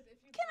 Yeah.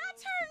 Can I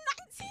turn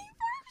 19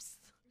 first?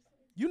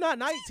 You not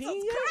 19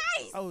 Jesus yet?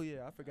 Christ. Oh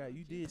yeah, I forgot.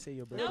 You did say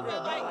your No, birthday. That but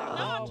girl like, back like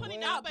no, law, I'm boy. 20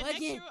 now, but next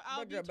Bugging. year I'll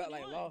That be girl back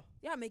 21. like law.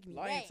 Y'all making me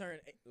Law mad. ain't turned.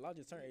 Law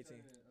just turned 18.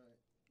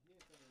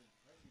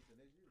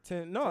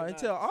 No, until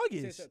Since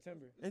August.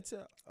 September.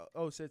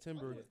 Until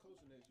September.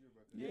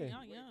 Yeah. Y'all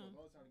young.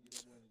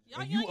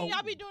 Y'all And you young and y'all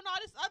old. be doing all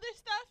this other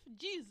stuff?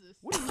 Jesus.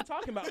 What are you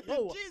talking about?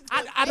 Whoa. Jesus.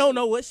 I don't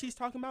know what she's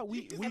talking about. We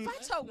If I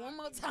choke one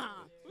more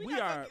time, we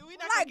not are- gonna, we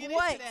not Like gonna get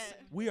what? into that.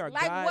 we are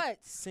Like God what?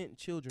 sent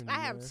children. I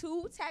have man.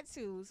 2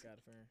 tattoos. Got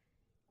a friend.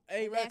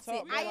 Hey, And real that's talk,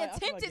 it. bro, I like, feel like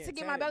attempted to getting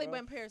get my tatted, belly bro.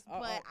 button pierced, I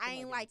but feel I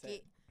ain't like like getting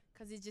it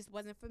because it just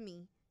wasn't for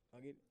me.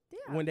 I'll get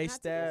Yeah, When they not to-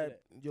 stabbed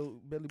your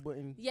belly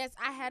button. Yes,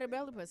 I had a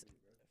belly button.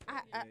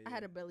 I Yeah,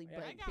 had a belly Yeah,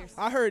 button I got piercing.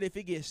 I heard if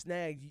it gets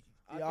snagged,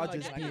 I y'all feel like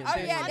just that being got Oh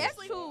yeah, Honestly, that's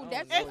Honestly, true.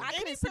 That's if true. I If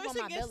couldn't any sleep on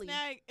person my gets belly,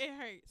 snagged, it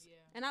hurts.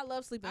 and I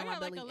love sleeping I on my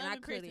got like belly, and 11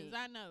 I piercings. couldn't.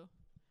 I know.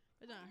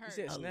 It doesn't You hurt.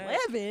 said snag.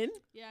 11.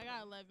 Yeah, I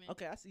got 11.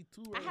 Okay, I see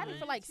 2. I had it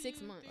for like 6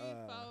 2, months. 3,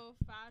 Uh, 4,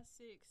 5,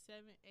 6,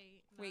 7,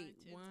 8, 9,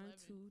 Wait, 10, 1, 11.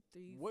 2,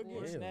 3, What 4.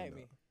 get Hell snagged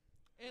no. me?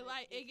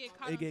 It get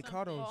caught It on get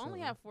caught something. on Oh, I only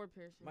something. have 4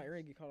 piercings. My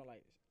earring get caught on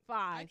like. I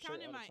 5. shirt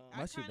counted all the my. time. I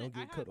My shit counted- don't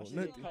get I cut had on two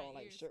nothing. on Caught my on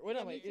like ears. shirt. What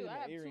Yeah, am I me too. earring? I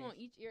have 2 Earring. on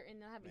each ear, and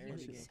then I have a My Man, earring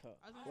shit. earring. getting caught.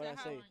 I was gonna What say I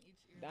how say? on each ear.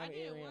 I Diamond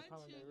did earring. 1,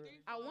 Probably 2, my earring.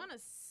 3, I 4, want to.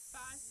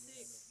 5,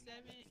 6,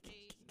 7,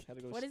 8.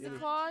 Gotta go What is steal it it.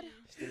 called?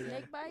 Steal it.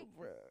 Snake bite?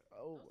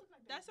 Oh,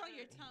 That's on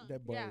your tongue.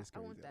 that bar Yeah, is I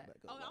crazy. want I'm that. not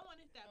Oh, gonna I lie.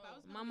 wanted that, but I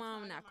was My gonna mom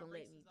try not my gonna let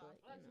me, braces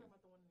but off.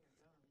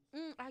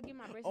 you know. I get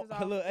my braces Oh,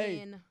 off look, hey.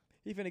 in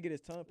He finna get his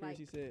tongue pierced. Like-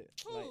 He said.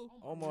 Who? Like,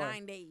 Omar.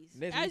 9 days.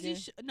 Next As you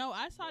weekend. no,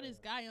 I saw this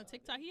guy on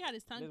TikTok. He had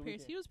his tongue This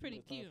pierced. He weekend. was pretty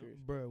His tongue cute.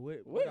 pierced. Bruh,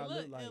 what What? I It look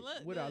look- like? it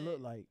look What I good. look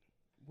like?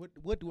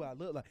 What do I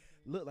look like?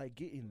 Look like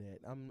getting that?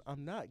 I'm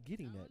not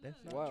getting that.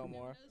 That's not Why, true.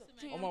 Omar?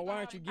 Damn. Omar, why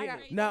aren't you I getting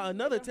got- it? Now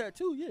another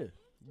tattoo, yeah,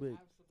 but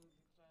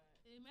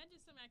Imagine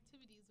some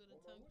activities with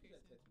a tongue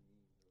piercing.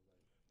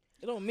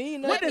 It don't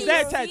mean What nothing. does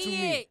that tattoo see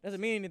mean? it.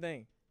 Doesn't mean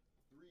anything.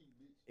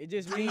 It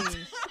just means.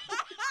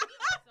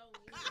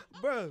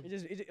 bruh,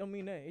 It don't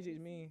mean nothing. It just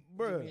mean.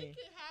 Bruh. It He mean-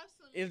 could have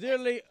some. It's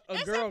literally a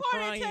It's girl important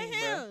crying, to bro.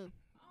 him.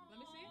 Let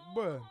me see.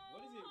 bruh.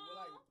 What is it?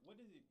 What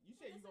is it? You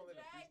said you gonna let a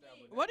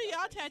freestyle, but What do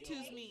y'all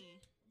tattoos mean?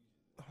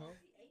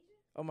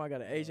 Oh my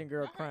god, an Asian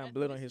girl crying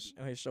blood on his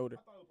shoulder.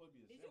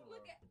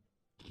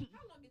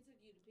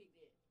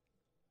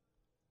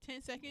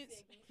 10 seconds.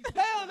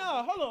 Hell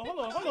no! Hold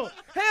on!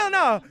 Hell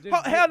no!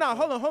 Hell no!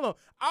 Hold on!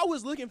 I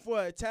was looking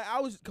for a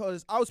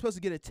cause I was supposed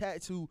to get a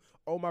tattoo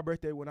on my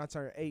birthday when I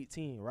turned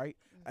 18, right?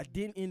 I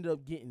didn't end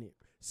up getting it,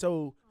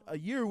 so a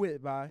year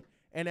went by,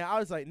 and then I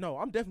was like, no,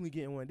 I'm definitely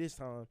getting one this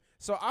time.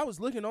 So I was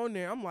looking on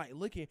there, I'm like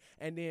looking,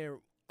 and then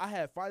I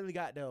had finally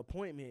got the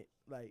appointment,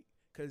 like,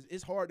 cause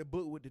it's hard to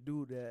book with the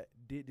dude that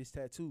did this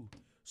tattoo.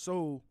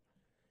 So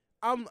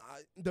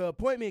the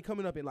appointment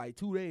coming up in like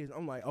 2 days.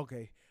 I'm like,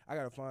 okay, I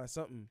gotta find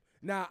something.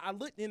 Now I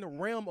looked in the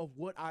realm of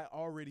what I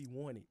already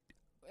wanted.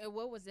 And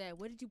what was that?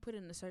 What did you put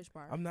in the search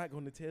bar? I'm not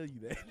gonna tell you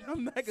that.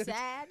 I'm not gonna.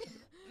 Sad.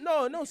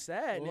 No,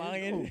 sad.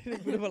 Lion.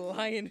 Bit of a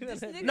lion. This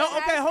nigga No,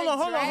 okay, has hold a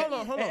on.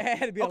 dragon. It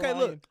had to be Okay, a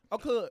lion.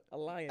 look. A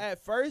lion.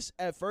 At first,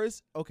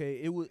 okay,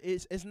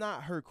 it's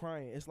not her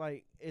crying. It's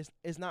like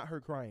it's not her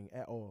crying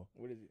at all.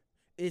 What is it?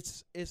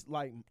 It's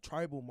like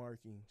tribal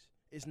markings.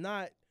 It's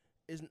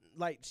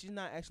like she's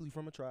not actually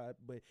from a tribe,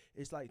 but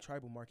it's like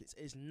tribal markings.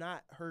 It's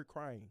not her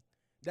crying.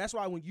 That's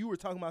why when you were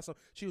talking about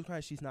she was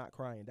crying, she's not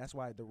crying. That's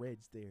why the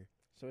red's there.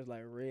 So it's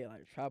like red,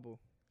 like trouble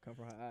come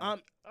from her eyes.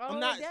 Oh,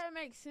 not- that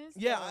makes sense.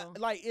 Yeah,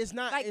 though. like it's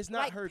not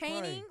like her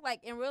painting, crying.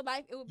 like in real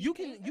life, it would be You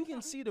paint can or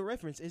something? see the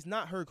reference. It's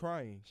not her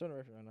crying. Show the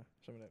reference right now.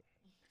 Show me that.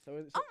 So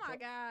it's, Oh my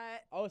god,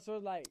 Oh, so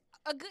it's like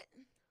a good.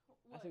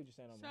 I see what you're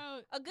saying. On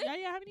So, A good.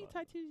 yeah, how many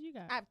tattoos you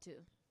got? I have two.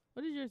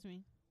 What does yours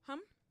mean?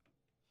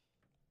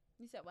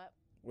 You said what?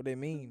 what they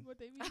mean. What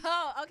they mean?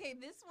 Oh, okay.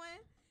 This one.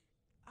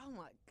 Oh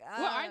my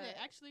god. What are they?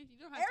 Actually, you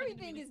don't have to tell me the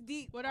Everything meaning. is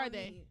deep. What are on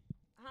they? me.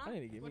 I Huh? need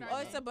to get What me. are Oh,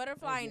 one. it's a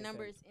butterfly I in ain't get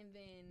numbers, and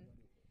then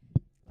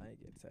I ain't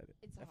get tatted.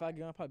 it's a If I heart.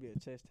 get, I'll probably be a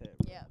chest tat.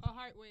 Yeah, A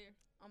heart where?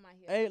 on my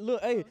heel. Hey,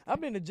 look, hey, Okay. I've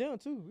been to gym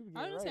too. We be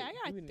I getting was gonna say, right.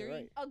 I got We be getting 3.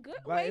 right. A good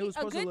Right, it way, was a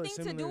supposed to good look thing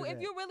to similar do to if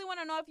that. you really want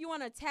to know if you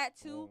want a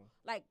tattoo. Oh.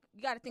 Like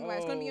you got to think about it.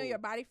 It's gonna be on your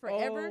body Oh.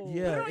 forever. Oh. Put it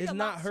Yeah, on it's your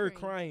not lock her screen,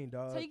 crying,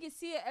 dog. so you can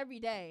see it every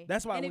day.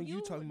 That's why and when if you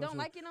you talking about don't some-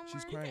 like it no more,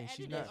 she's you crying. can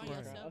She's edit not it on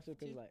crying. yourself. Also,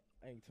 cause too. like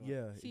I ain't too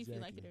Yeah, See if you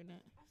like exactly. it or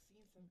not.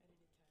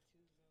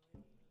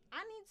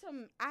 I need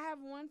some. I have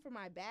one for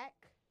my back.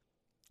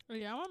 Oh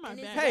yeah, I want my And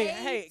it's back. way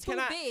Hey, too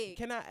big.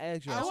 can I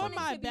ask y'all I want something? it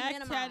my to be back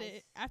minimized.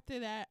 tatted. After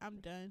that, I'm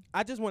done.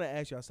 I just want to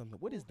ask y'all something.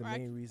 What is the Right.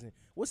 main reason?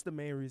 What's the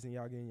main reason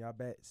y'all getting y'all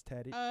backs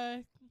tatted?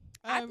 I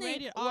think-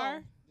 Rated well-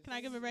 R. Can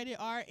I give a rated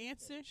R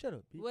answer? Shut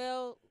up, bitch.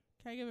 Well,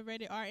 Can I give a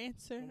rated R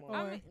answer? Come on.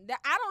 I Or mean,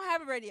 I don't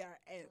have a rated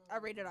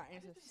R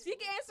answer. She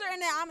can answer,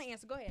 and then I'm gonna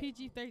answer. Go ahead.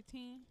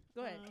 PG-13?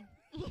 Go ahead.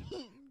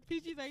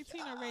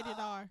 PG-13 or rated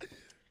R?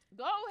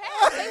 Go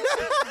ahead. Say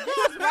what you- this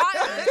is raw.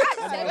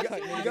 Say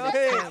what you want Go to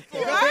ahead. tap Go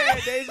for.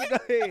 ahead, Daisy. Go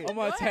ahead. I'm gonna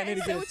Go tap ahead, need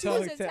to say get a what you want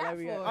tongue to tat. tap Like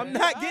we got. for. I'm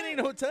not getting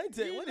no tongue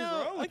tat. You What is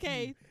know, wrong with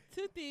okay, you?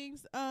 2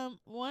 things.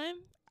 One,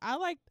 I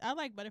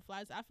like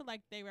butterflies. I feel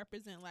like they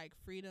represent like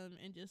freedom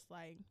and just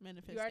like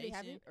manifestation. You already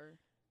have it, or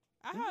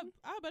I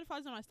have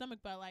butterflies on my stomach,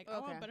 but like I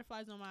Okay. want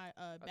butterflies on my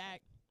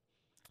back.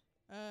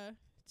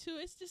 2,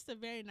 it's just a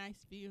very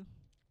nice view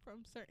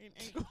from certain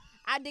angles.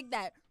 I dig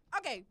that.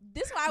 Okay,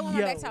 this is why I want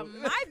my Yo. back tat.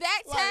 My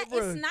back Like, tat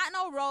bruh. is not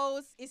no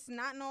rose. It's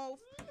not no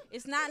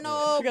You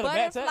got a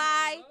back tat?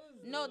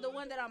 butterfly. No, the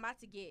one that I'm about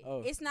to get.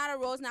 Oh. It's not a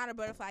rose, not a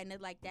butterfly,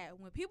 nothing like that.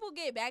 When people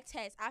get back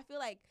tats, I feel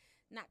like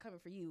not coming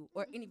for you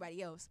or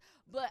anybody else,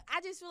 but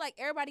I just feel like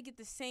everybody get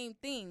the same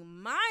thing.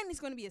 Mine is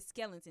going to be a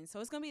skeleton, so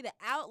it's going to be the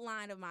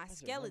outline of my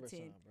That's a number skeleton.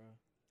 sign, bro.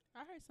 I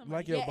heard somebody.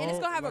 Like your Yeah, and it's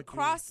bone- gonna have like a your-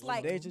 cross, When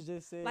like Deja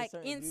just said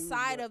certain views,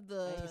 inside bro, of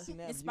I ain't the, seen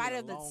that in view spite in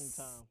of a the long s-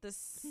 time. the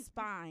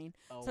spine.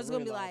 A So it's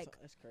gonna be really long like, time.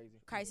 That's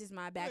crazy. Christ is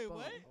my Wait, backbone.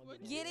 what?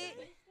 What'd you Get say?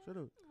 it? Shut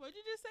up. What'd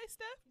you just say,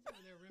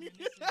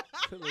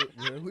 Steph? Shut up,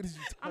 bro. What is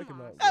you I'm talking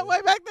about, That bro?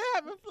 way back there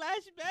having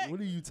flashback. What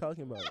are you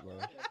talking about, bro?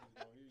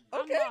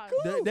 Okay, I'm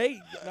cool.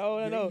 They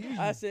No. they-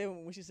 I said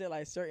when she said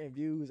like certain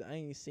views, I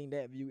ain't seen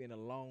that view in a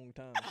long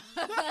time.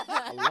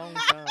 A long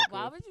time.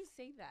 Why cuz. would you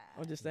say that?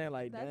 I'm just saying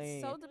like, That's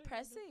dang. so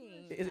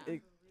depressing.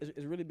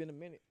 It's really been a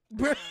minute.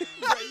 Bro, you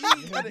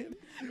ain't got it.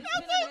 It's been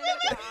a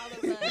minute for all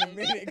of Been a us.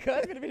 minute, cuz.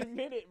 It's been a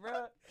minute,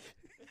 bro.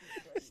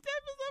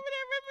 Steph is over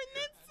there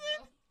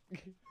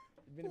reminiscing.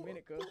 It's been a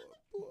minute, cuz.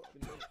 Been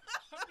a minute.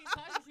 How many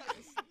times you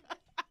guys-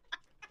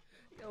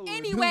 Yo,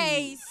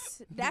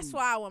 Anyways, that's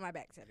why I want my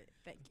back tatted.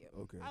 Thank you.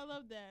 dude. Okay. I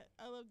love that.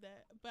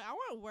 But I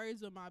want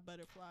words with my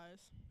butterflies.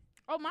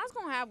 Oh, mine's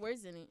gonna have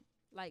words in it,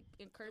 like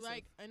in cursive.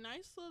 Like a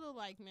nice little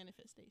like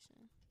manifestation.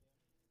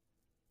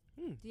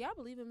 Do y'all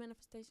believe in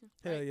manifestation?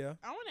 Hell Like, yeah.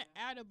 I want to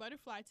add a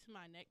butterfly to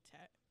my neck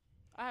tat.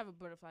 I have a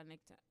butterfly neck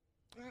tat.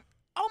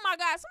 Oh my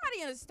God!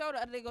 Somebody in the store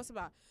the other day goes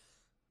about,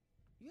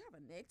 "You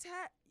have a neck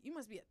tat? You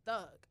must be a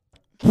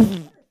thug."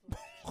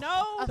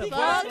 No, A because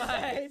thug?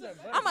 It's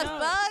I'm a No.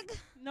 thug.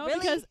 no, Really?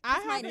 because I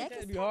That's my have neck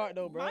That'd is be hard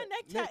though, bro. my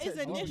neck tat is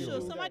tat's hard.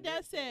 initial. So my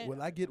dad said,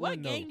 Will I get "What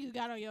one? No. gang you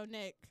got on your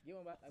neck?"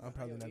 I'm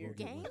probably not gonna get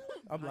Gang? one.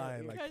 I'm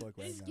lying like Because fuck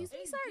right now. Excuse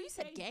me, sir. You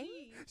said gang?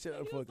 Shut up,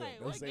 He was fuck up. like,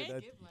 Don't what say gang?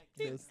 that.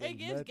 See, Don't say it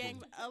gives nothing.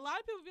 gang. A lot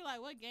of people be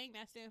like, "What gang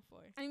that stand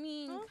for?" I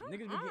mean, Huh? come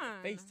Niggas be on.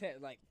 getting face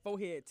tats, like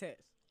forehead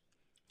tats.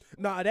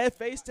 Nah, that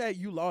face tag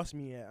you lost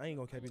me at. I ain't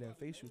gonna cap you that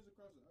facial.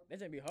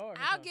 That's gonna be hard.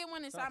 I'll get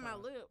one inside my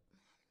Sometimes. lip.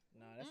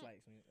 Nah, that's some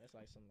like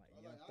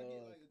young thug,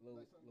 Lil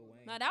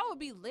Wayne. Now that would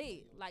be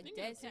lit. Like Niggas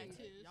that's get it.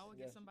 tattoos. Y'all would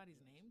Yeah. get somebody's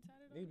name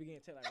tatted on Niggas you? be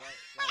getting tat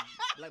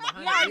like behind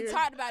We the already ear.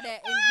 talked about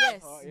that, and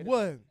yes, Oh, yeah. What?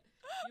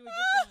 You would get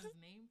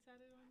someone's name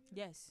tatted on you?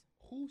 yes.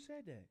 Who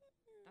said that?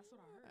 That's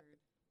what I heard.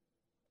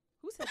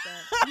 Who said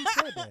that? Who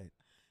said that?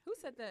 Who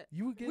said that?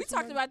 You would get. We talked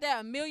somebody- about that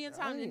a million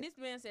times, I and ain't- this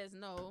man says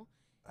no.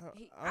 I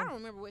I'm- don't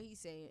remember what he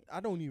said. I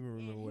don't even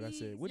remember what I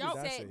said. What did Y'all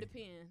I said say?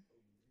 depend.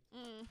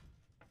 Mm.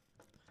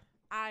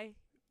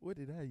 What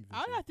did I even I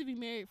would say? have to be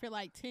married for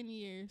like 10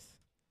 years.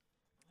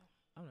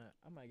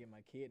 I might get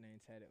my kid name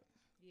tatted.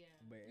 Yeah.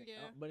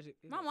 But Yeah.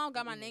 My mom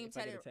got my name if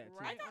I get a tatted tattoo.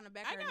 right on the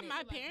back I of her got neck. my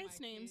Like parents'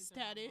 my names kids and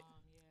my tatted. mom,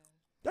 yeah.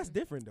 That's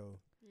different though.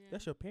 Yeah.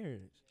 That's your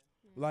parents.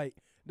 Like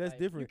that's Like,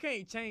 different. You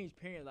can't change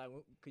parents like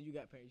because you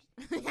got parents.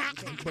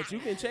 But you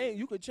can change.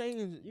 You could change.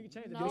 You can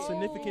change the your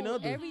significant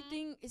other.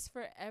 Everything is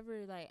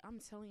forever. Like I'm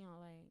telling y'all,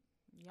 like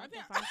y'all I can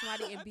think- find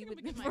somebody I and be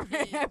think with I'm them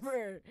gonna get my kids.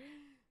 forever.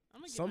 I'm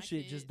gonna get Some my shit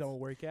kids. just don't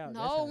work out. That's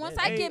No, how once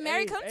that I is. get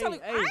married, come tell me.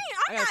 hey, I'm I got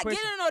a not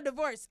question. getting no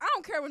divorce. I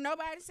don't care what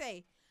nobody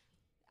say.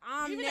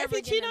 I'm Even never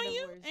if he cheat getting a on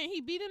you divorce. and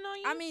he beating on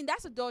you. I mean,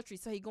 that's adultery.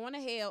 So he going to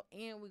hell,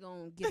 and we're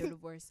gonna get a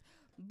divorce.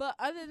 But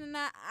other than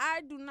that,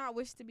 I do not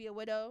wish to be a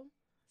widow.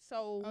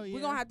 So Oh, we're yeah.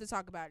 gonna have to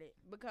talk about it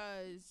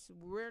because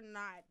we're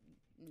not.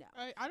 No,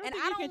 I don't and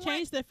think I you can don't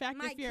change the fact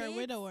my if you're a kids-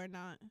 widow or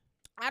not.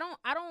 I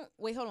don't.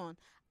 Wait, hold on.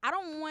 I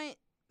don't want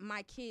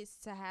my kids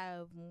to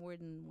have more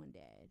than one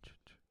dad.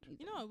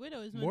 You know, a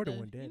widow is More when than the-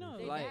 one daddy. You know,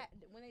 They Like- die,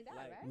 when they die,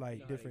 right? Like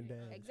No, different yeah.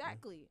 dads. yeah.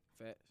 Exactly.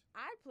 Facts.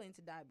 I plan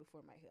to die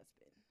before my husband.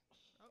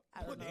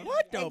 I don't know.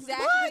 What the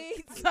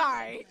Exactly.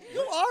 Sorry. You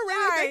already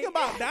Sorry. thinking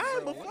about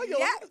dying before your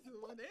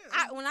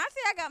Yeah. When I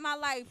say I got my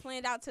life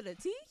planned out to the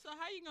T, So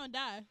how you gonna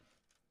die?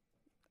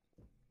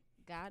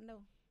 God know.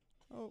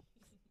 Oh,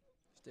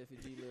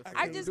 Steffi G. Little I I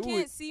can't just do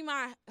can't it. see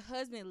my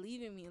husband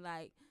leaving me.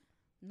 Like,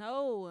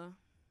 no.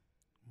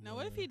 Now,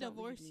 what if he Don't leave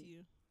divorced me.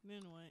 you?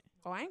 Then what?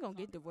 Oh, I ain't gonna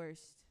get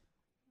divorced.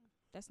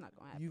 That's not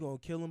gonna happen. You gonna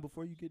kill him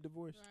before you get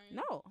divorced?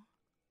 Right. No.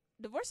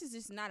 Divorce is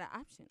just not an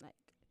option. Like,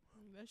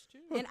 That's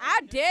true. and I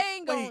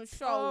ain't gonna Wait.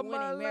 show All when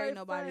my they marry life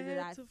nobody I that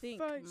I had to think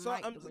fight. So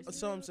might I'm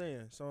divorce me.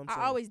 saying.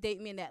 I always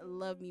date men that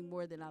love me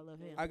more than I love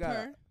him. I got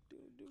Her?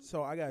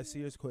 so I got a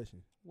serious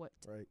question, What?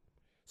 right?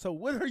 So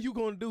what are you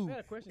gonna I do got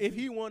a question if too.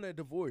 he want a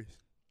divorce?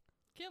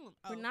 Kill him.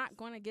 We're not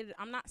gonna get it.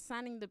 I'm not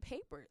signing the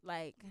paper.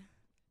 Like,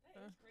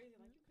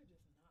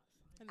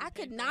 I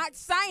could not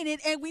sign it,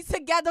 and we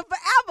together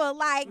forever.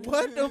 Like,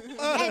 What the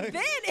fuck? and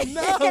then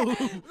No.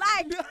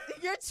 like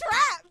you're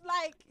trapped.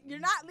 Like, you're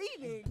not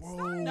leaving.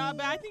 Bro. No,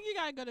 but I think you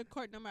gotta go to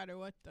court no matter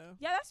what, though.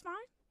 Yeah, that's fine.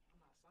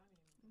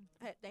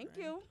 Hey, thank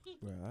you.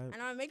 Bro, And I'm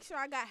gonna make sure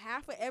I got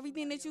half of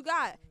everything that you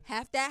got.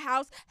 Half that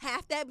house,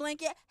 half that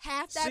blanket,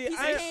 half that See, piece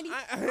I- of candy.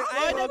 I Well, ain't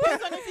it gonna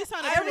depends cap. on if you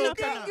sign a I ain't gonna prenup or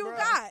Everything cap, not. you bro.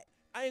 got.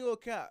 I ain't gonna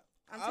cap.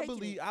 I'm I taking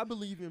believe it. I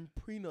believe in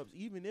prenups,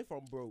 even if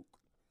I'm broke.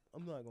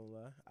 I'm not gonna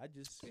lie. I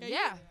just Yeah,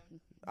 Yeah.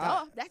 I-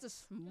 Duh, that's the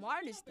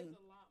smartest thing.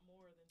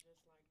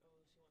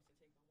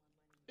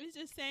 It's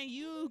just saying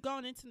you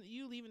going into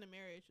you leaving the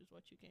marriage is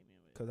what you came in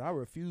with. Cause I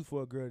refuse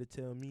for a girl to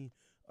tell me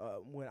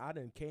when I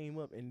done came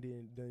up and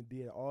then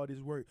did all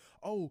this work.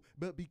 Oh,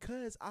 but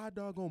because I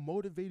doggone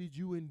motivated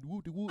you and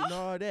whoop de whoop and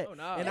all that. Oh,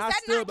 no. And Does I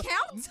that still not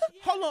count?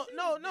 Hold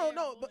on,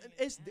 no, but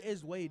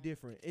it's way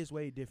different. It's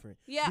way different.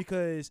 Yeah.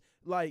 Because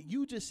like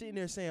you just sitting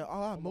there saying,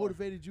 "Oh, I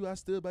motivated you. I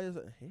stood by you."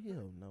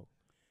 Hell no.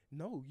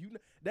 No,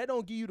 that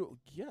don't give you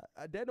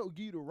that don't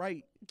give you the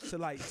right to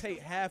like take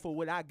half of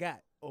what I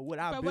got or what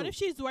I But built. what if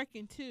she's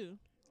working too?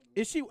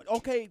 Is she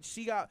okay?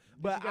 She got,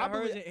 but She I got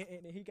hers believe.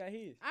 and he got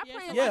his. I Yeah,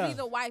 plan so- to Yeah. be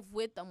the wife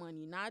with the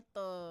money, not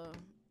the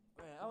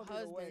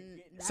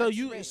husband. So that's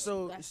you rich.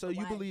 so That's so the you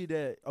wife. believe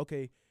that?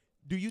 Okay.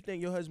 Do you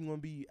think your husband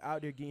gonna be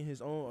out there getting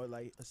his own or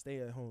like a stay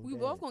at home? We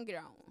both gonna get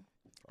our own.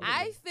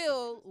 I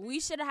feel we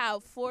should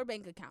have 4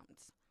 bank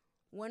accounts.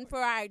 One for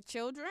our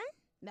children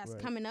that's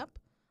Right. coming up,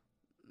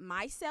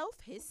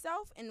 myself,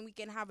 himself, and we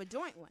can have a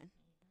joint one.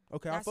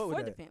 Okay, That's I fuck for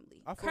with the that.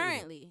 family. I fuck with that.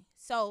 Currently.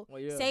 So Well,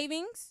 yeah.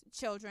 savings,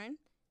 children,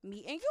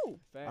 me and you.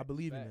 Facts,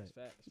 believe in facts,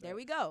 that. facts, There facts.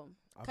 we go.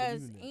 I Cause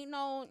believe in that. ain't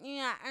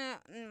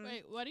no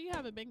Wait, what do you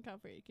have a bank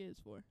account for your kids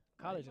for?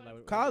 College and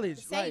like College,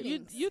 like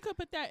Savings. You could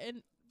put that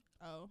in.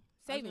 Oh, I was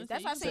savings. gonna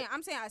That's say what I'm you saying.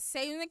 I'm saying a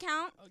savings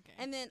account could- Okay.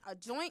 and then a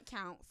joint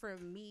account for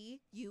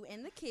me, you,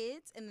 and the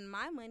kids, and then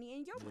my money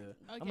and your Yeah. money. Okay,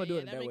 I'm gonna do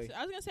it that way. sense.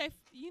 I was gonna say,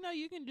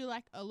 you can do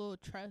like a little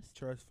trust.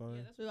 trust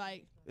fund. So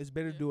like, It's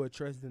better to yeah. do a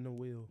trust than a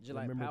will. Just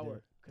like Remember power.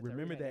 that. 'cause I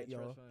Remember really had that,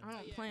 y'all. trust fund. I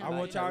don't Yeah. plan I on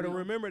want it. y'all to Like,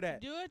 remember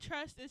that. do a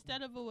trust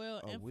instead of a will,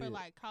 A and for will.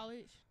 like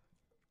college.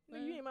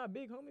 Nigga, you ain't my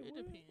big homie. It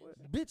boy. depends.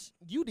 What? Bitch,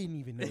 you didn't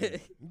even know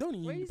that.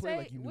 Don't What even you play say?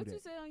 like you knew What that. you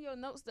say on your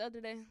notes the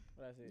other day?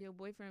 What I said? Your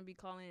boyfriend be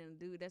calling a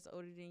dude that's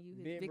older than you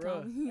his Big big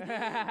bruh.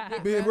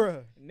 homie. Big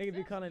bruh. Nigga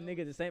be calling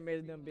niggas the same age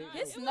as them big. Nah, bro.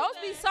 His it was notes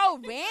be that- so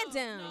No,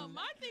 random.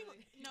 my thing.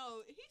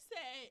 No, he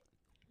said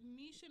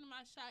me shooting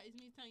my shot is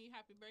me telling you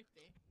happy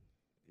birthday.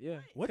 Yeah.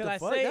 What 'Cause the I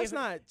fuck? say That's if-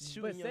 not But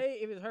shooting your. say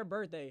if it's her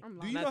birthday. I'm Do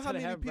you lying. know not how to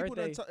many have people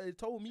birthday. that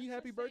told me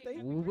happy birthday?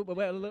 But look though.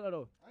 I ain't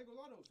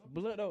gonna lie though. Some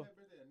But look, people though. have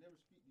birthday and never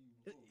speak to you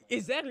before.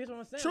 Exactly, that's what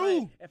I'm saying. True.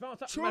 Like, if I don't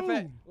talk True. matter of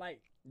fact,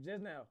 like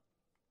just now.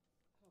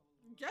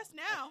 Just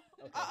now.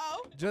 Okay.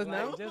 Oh. Just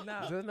Like, now? just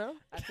now. Just now?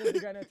 I still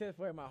got no test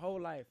for it my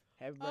whole life.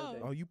 Happy Oh.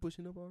 birthday. Oh, you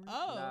pushing up already?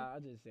 Oh. Nah, I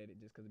just said it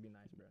just 'cause it be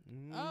nice, bro.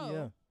 Oh.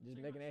 Yeah. Just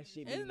making that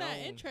shit be Isn't that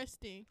known.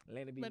 interesting?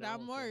 Letting it be But known,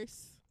 I'm bro.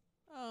 worse.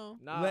 Oh.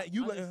 Nah,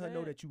 You I'm letting just her know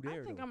saying. that you I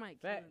there think though. I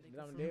might kill a Fact, nigga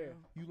that I'm for there. real.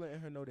 You letting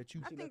her know that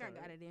you. I She think I left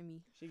on got red. it in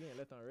me. She getting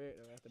left on red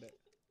though after that.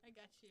 I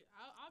got you.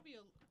 I'll be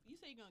a. You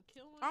say you gonna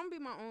kill one? I'm gonna be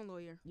my own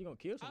lawyer. You gonna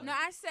kill somebody? No,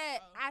 I said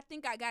Oh. I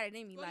think I got it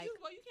in me. well, Like you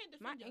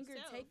can't my defend anger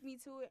yourself. take me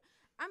to it.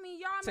 I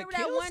mean, y'all To remember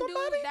that kill one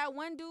somebody? dude? That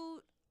one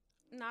dude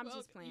No, I'm Well,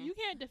 just playing. You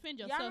can't defend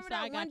Y'all yourself, remember so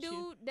I that one got you.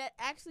 dude that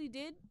actually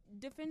did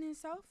defend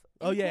himself?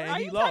 Oh yeah, Are and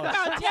he you talking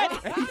lost.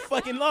 about Ted? He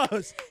fucking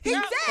lost. He He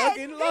said,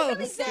 fucking he really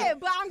lost. said,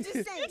 but I'm just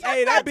saying.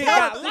 Hey, that bitch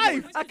got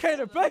life. I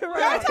can't play Y'all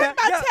right talking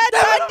about Ted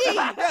Bundy?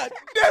 Yeah,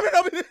 damn it,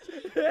 I'm in this.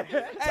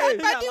 Hey,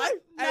 Bundy was-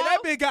 hey, that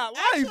bitch got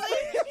life.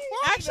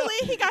 Actually,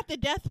 he got the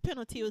death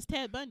penalty. It was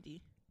Ted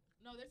Bundy.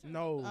 No, they're talking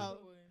No. about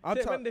Oh. I'm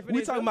Ted talking. Bundy We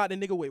defended talking about the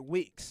nigga with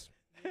wicks.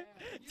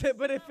 Ted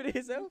Bundy defended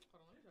himself.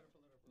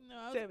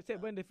 No,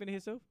 Ted Bundy defended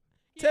himself.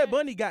 yeah. Ted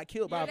Bundy got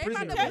killed by Yeah, a they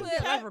prisoner. about to though.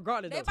 put- Life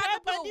regardless. They though. about to Ted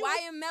put Bundy was-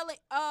 YM Melly,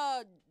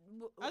 I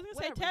was gonna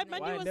say whatever Ted his name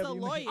Bundy was the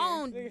YNW. lawyer.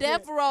 on Nigga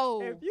death said,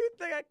 row. If you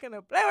think I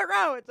can play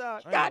around with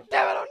y'all, I God ain't-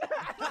 damn it,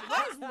 I'm not.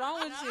 What's wrong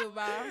with you, bro?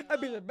 That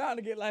bitch is bound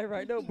to get life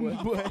right though, boy.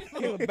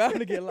 He was bound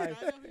to get life.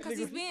 Because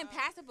he's being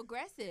passive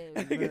aggressive.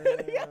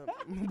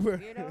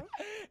 Bruh. You know?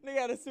 Nigga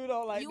got a suit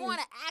on like You this.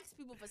 want to ask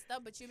people for stuff,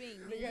 but you're being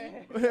mean.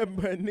 Nigga,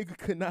 But nigga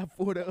could not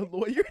afford a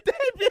lawyer.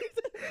 That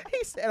bitch,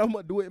 he said, "I'm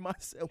gonna do it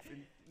myself."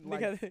 And,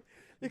 like,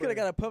 he could have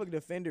got a public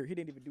defender. He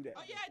didn't even do that.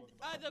 Oh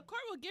yeah, the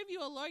court will give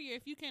you a lawyer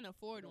if you can't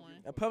afford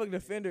one. A public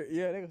defender,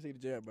 yeah, they gonna see the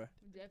jail, bro.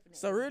 Definitely.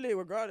 So really,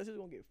 regardless, he's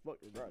gonna get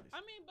fucked regardless.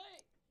 I mean,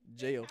 but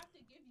Jail. they have to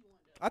give you one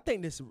though. I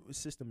think this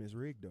system is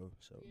rigged though.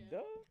 So Yeah.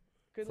 Duh.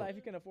 Cause like if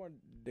you can afford,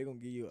 they gonna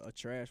give you a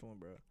trash one,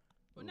 bro.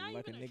 Well, not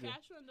like even a a nigga.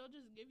 trash one. They'll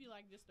just give you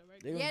like just a They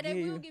regular. gonna Yeah, they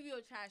give will you- give you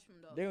a trash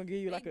one, though. They gonna give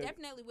you They like a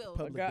definitely will.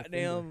 Public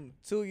goddamn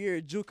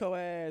 2-year JUCO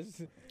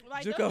ass.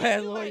 Like, JUCO they'll give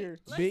has you, like, lawyer.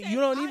 let's Big, say you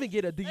don't I- even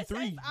get a let's say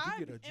D3. if You I'm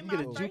get a in you my get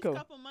a first JUCO.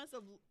 couple months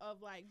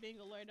of like being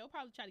a lawyer, they'll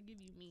probably try to give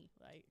you me.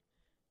 Like,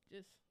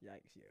 just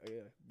Yikes!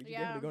 Yeah. But you Yeah.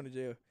 definitely going to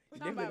jail. You Sound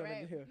definitely about going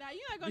right. to jail. now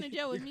you're not going to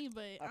jail with me,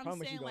 but I I'm promise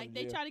you saying going like to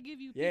they jail. try to give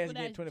you Yeah, people it's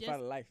getting that's 25 just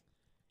to life.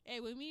 hey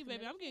with me,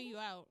 baby, I'm getting you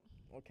out.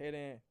 Okay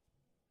then.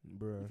 You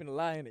Bruh. finna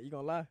lie in it. You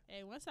gonna lie?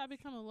 Hey, once I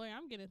become a lawyer,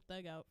 I'm getting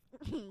thug out.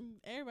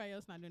 Everybody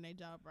else not doing their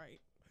job right.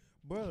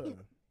 Bruh.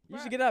 You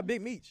should get out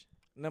Big Meech.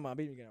 No, my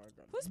Big Meech getting out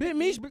regardless. Who's Big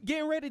Meech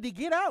getting ready to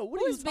get out.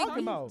 What are you Who's Big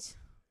talking about? Meech?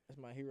 That's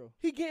my hero.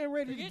 He getting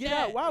ready to Forget get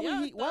that. out. Why would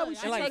Yeah, he? Why would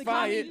thug. she Ain't like try like to call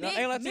 5 me years. Big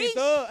Ain't like to you, Meech.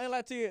 Thug. Ain't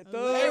like to you,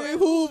 Larry Thug.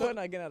 Hoover. Thug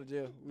not getting out of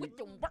jail. With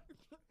the work.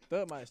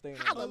 Thug might stay in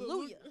there.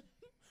 Hallelujah.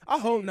 I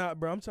hope not,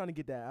 bro. I'm trying to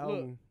get that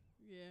album.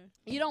 Yeah.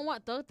 You don't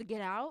want Thug to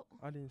get out?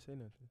 I didn't say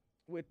nothing.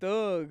 With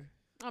Thug.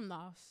 I'm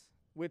lost.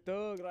 With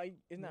Thug, like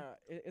it's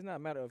not a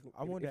matter of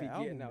I want if he that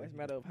getting album out. It's a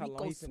back. matter of how Rico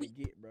long he's finna Sweet.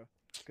 get, bro.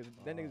 Cause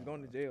that nigga's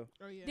going to jail.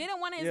 Oh yeah. Didn't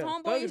one of his Yeah,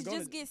 Thug homeboys is gonna-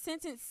 just get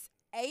sentenced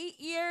 8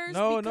 years?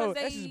 No, because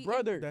that's his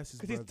brother. That's his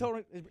Cause he's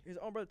brother. told his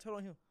own brother told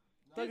on him.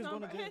 Thug is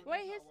going to jail.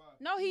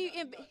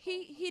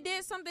 Wait, he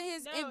did something.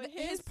 No,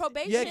 His his-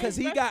 probation. Yeah, because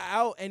he got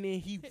out and then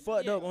he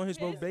fucked Yeah, up on his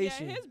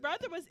probation. Yeah, his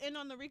brother was in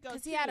on the Rico.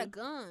 because he had a too.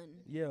 gun.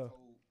 Yeah.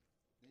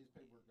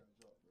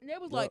 And they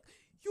was Look. like,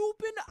 "You've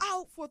been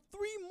out for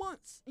 3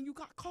 months and you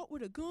got caught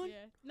with a gun. Yeah.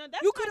 No,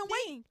 that's You my couldn't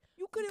wait. thing.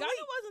 You couldn't Gunna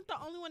wait." wasn't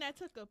the only one that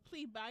took a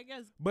plea, but I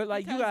guess But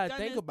like you because gotta Gunna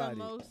think is the about it.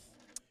 most-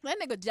 That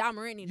nigga Ja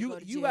Morant need to go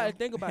to You jail. gotta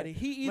think about it.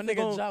 He My either nigga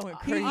Ja gonna,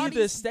 went he crazy. All either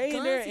these stay in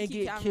guns there he and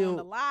keep get having on killed.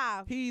 the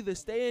live. He either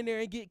stay in there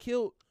and get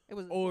killed, It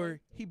was or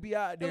he be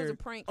out it was there a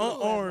prank.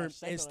 unarmed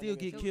Shake on and that still nigga.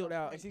 get Who? killed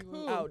out.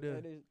 Who? Out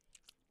there.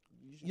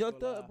 Young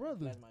Thug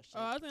brother. Oh,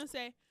 I was gonna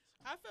say,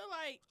 I feel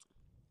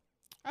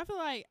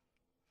like,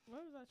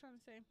 what was I trying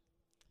to say?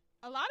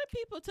 A lot of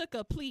people took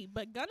a plea,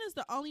 but Gunna's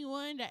the only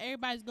one that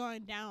everybody's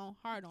going down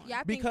hard on. Yeah,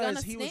 I think Because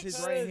Gunna he was his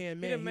snitched. right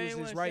hand man. He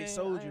was his right I ain't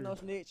soldier. no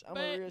snitch. I'm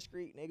But- a real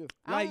street nigga.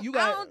 Like, you I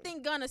got- don't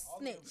think Gunna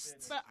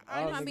snitched. But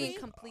All I'm niggas- being honestly,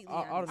 completely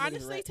all the honest. niggas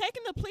honestly, right.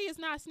 taking the plea is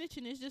not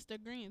snitching; it's just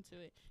agreeing to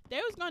it.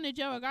 They was going to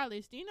jail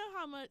regardless. Do you know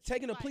how much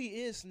Taking a like, plea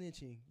is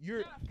snitching. You're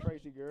Yeah,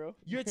 Crazy girl.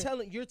 you're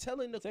telling the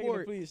Taking the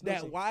court plea is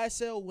that snitching.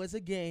 YSL was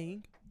a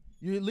gang.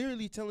 You're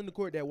literally telling the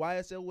court that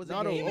YSL was a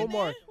No, no, gang. Even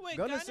Omar. then, with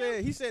Gunna Gunna-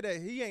 said he said that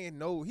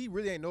he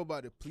really ain't know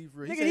about the plea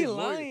for. Nigga, said he his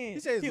lawyer- lying. He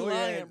said his He lawyer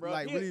lying, ain't, bro.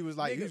 like He- really was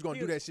like he nigga, was gonna he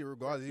do was- that shit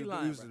regardless. he He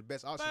lying, was bro. the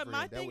best option But for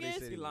my him. That's thing what they is-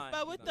 said. He it was. lying.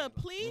 But with the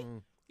plea,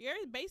 Mhm.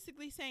 you're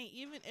basically saying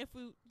even if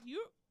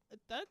you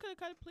Thug could have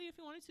cut a plea if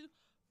he wanted to,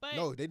 but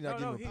No, they did not No,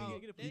 give him no, a he plea.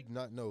 didn't get a He plea. did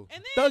not know.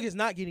 and then Thug is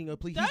not getting a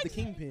plea. He's Thug- the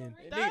kingpin.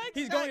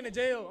 He's going to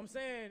jail. I'm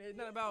saying it's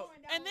not about.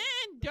 And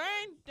then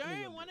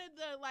during one of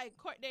the like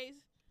court days,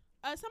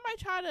 somebody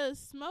tried to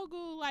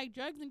smuggle like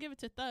drugs and give it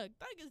to Thug.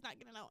 Thug is not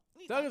getting out.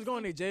 He's Thug not is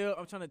going to jail.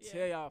 I'm trying to Yeah.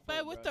 tell y'all. But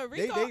folks, with bro. the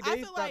They Rico, they I they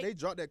feel thought like they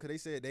dropped that because they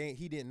said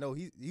he didn't know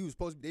he was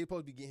supposed to, they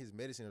supposed to be getting his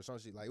medicine or some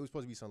shit, like it was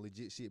supposed to be some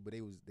legit shit, but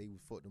they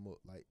fucked him up,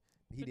 like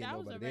he but didn't that know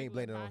was about a it. They ain't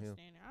regular blaming it on him.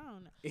 bystander. I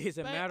don't know. It's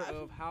a but matter I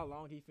feel- of how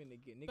long he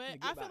finna get. Nigga But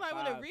finna get I feel about like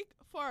with a 5. Rico,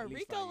 for a at least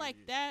Rico 5 like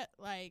years. that,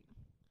 like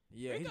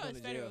Yeah, he's Rico going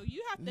is to jail. federal.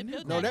 You have to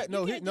build No, that.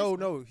 no, you can't just-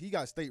 no. He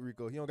got state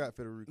Rico. He don't got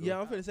federal Rico. Yeah,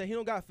 I'm finna say he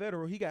don't got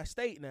federal. He got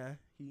state now.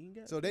 He ain't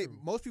got. So federal.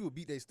 most people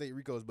beat their state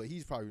Ricos, but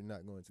he's probably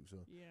not going to. So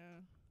Yeah.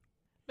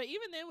 But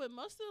even then, with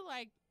most of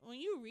like when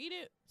you read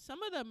it,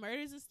 some of the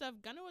murders and stuff,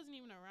 Gunna wasn't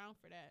even around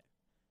for that,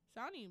 so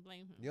I don't even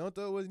blame him. Young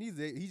Thug wasn't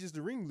either. He's just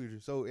the ringleader.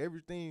 So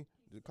everything,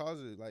 the cause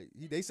of like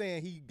they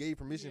saying he gave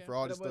permission Yeah. for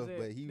all That this stuff, was it.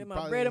 but he That my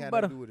probably bread ain't and had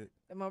nothing to butter. do with it.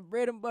 That's my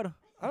bread and butter.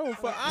 I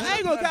don't. I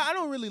ain't gonna. I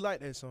don't really like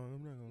that song.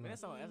 I'm not gonna Man, lie. that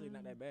song actually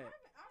not that bad.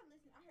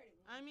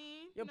 I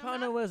mean, Your no,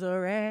 partner not- was a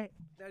rat.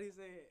 That he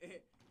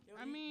said.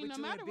 I mean, But no you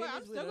in matter what, I'm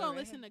business with still her, gonna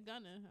man. listen to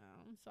Gunna.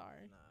 I'm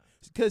sorry.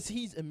 Because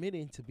he's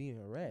admitting to being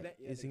a rat, That-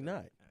 yeah, is he nigga.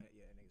 not? Yeah,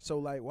 nigga. So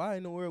like, why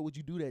in the world would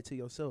you do that to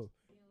yourself?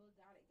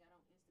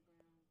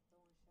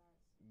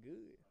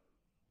 Good.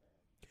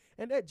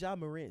 And that John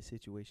Morant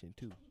situation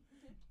too.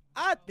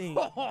 I think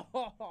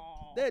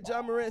that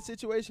John Morant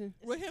situation.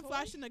 With him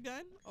flashing a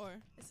gun, or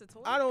It's a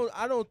toy.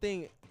 I don't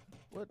think.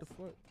 What the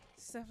fuck?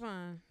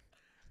 Stefan.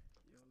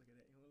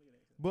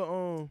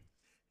 But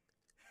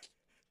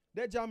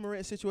that John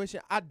Morant situation,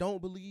 I don't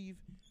believe.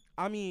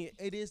 I mean,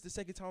 it is the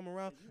second time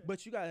around,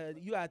 but you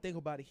gotta think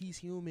about it. He's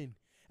human,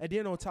 and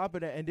then on top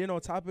of that, I is don't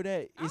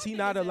he think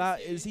not it's that allowed?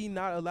 serious. Is he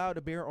not allowed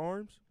to bear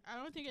arms? I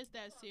don't think it's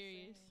that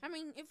serious. I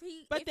mean, if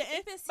he. But if, the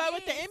if it's but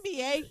with the his-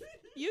 NBA,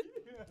 you.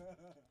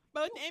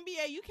 But with the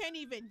NBA, you can't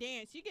even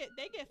dance. They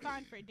get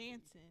fined for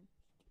dancing.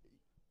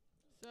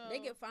 So they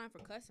get fined for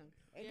cussing.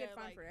 They get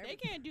fined like, for they everything.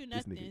 can't do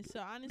This nigga nothing. So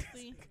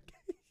honestly,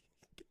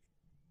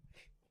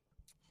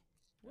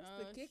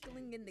 What's the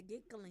giggling and the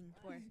giggling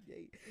for?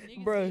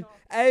 niggas Bruh, is-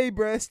 hey,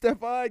 bruh,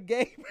 Stephon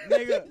gay,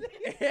 Nigga.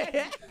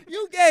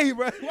 you gay,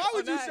 bruh. Why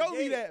would I'm you not show me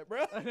gay. that,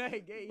 bruh? I'm not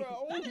gay. Bruh,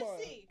 oh Let me my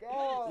see.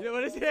 god. You don't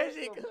wanna see that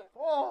shit? Fuck,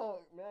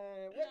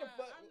 man. What the Nah,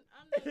 fuck?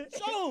 I'm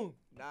not- Show him.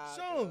 Nah,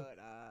 Show him.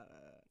 nah.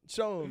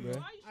 Show him, bruh.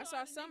 Why you I showing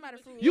saw the somebody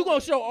niggas, but from- You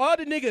gonna show all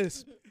the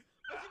niggas. you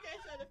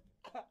can't show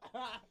the-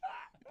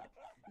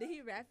 Did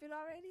he rap it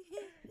already?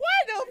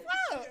 What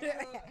the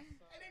fuck?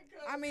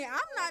 I mean, I'm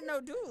not no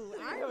dude.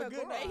 I'm a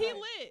girl. Hey, he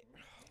lit.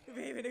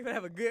 Baby, they gonna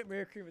have a good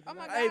Merry Christmas. Oh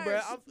my tonight. Hey,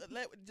 gosh.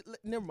 bruh,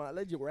 never mind.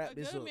 Let you wrap A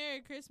this good up.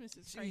 Merry Christmas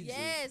is crazy. Jesus.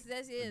 Yes,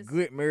 that is.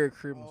 Good Merry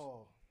Christmas.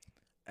 Oh.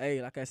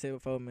 Hey, like I said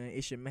before, man,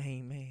 it's your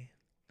main man,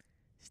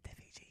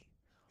 Steffi G.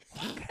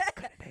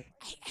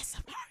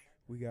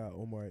 We got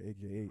Omar,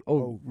 aka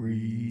Oh,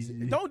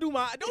 Reezy. Don't do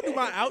my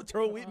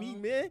outro with me,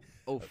 man.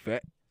 Oh,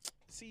 fat.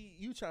 See,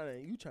 you trying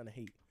to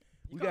hate.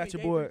 You We call got me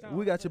your gay boy. every time.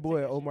 We got your I'm boy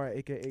trying to take Omar,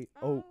 aka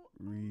Oh.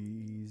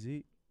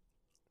 Reezy.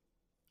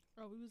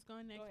 Oh, we was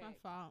going next. Go My ahead.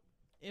 fault.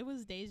 It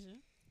was Deja.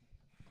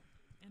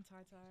 And Ty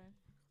Ty.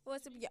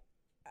 What's up,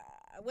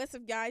 what's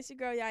up, guys? Your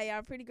girl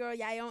Yaya, pretty girl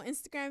Yaya on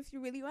Instagram. If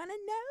you really wanna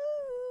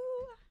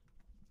know.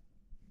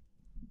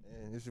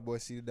 And it's your boy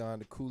Cedar Don,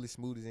 the coolest,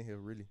 smoothest in here,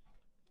 really.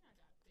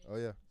 Oh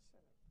yeah.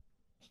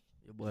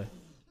 Your boy,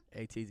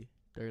 ATZ,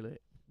 third leg.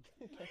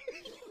 Why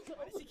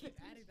does she keep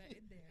adding that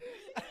in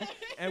there?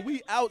 And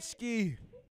we out ski.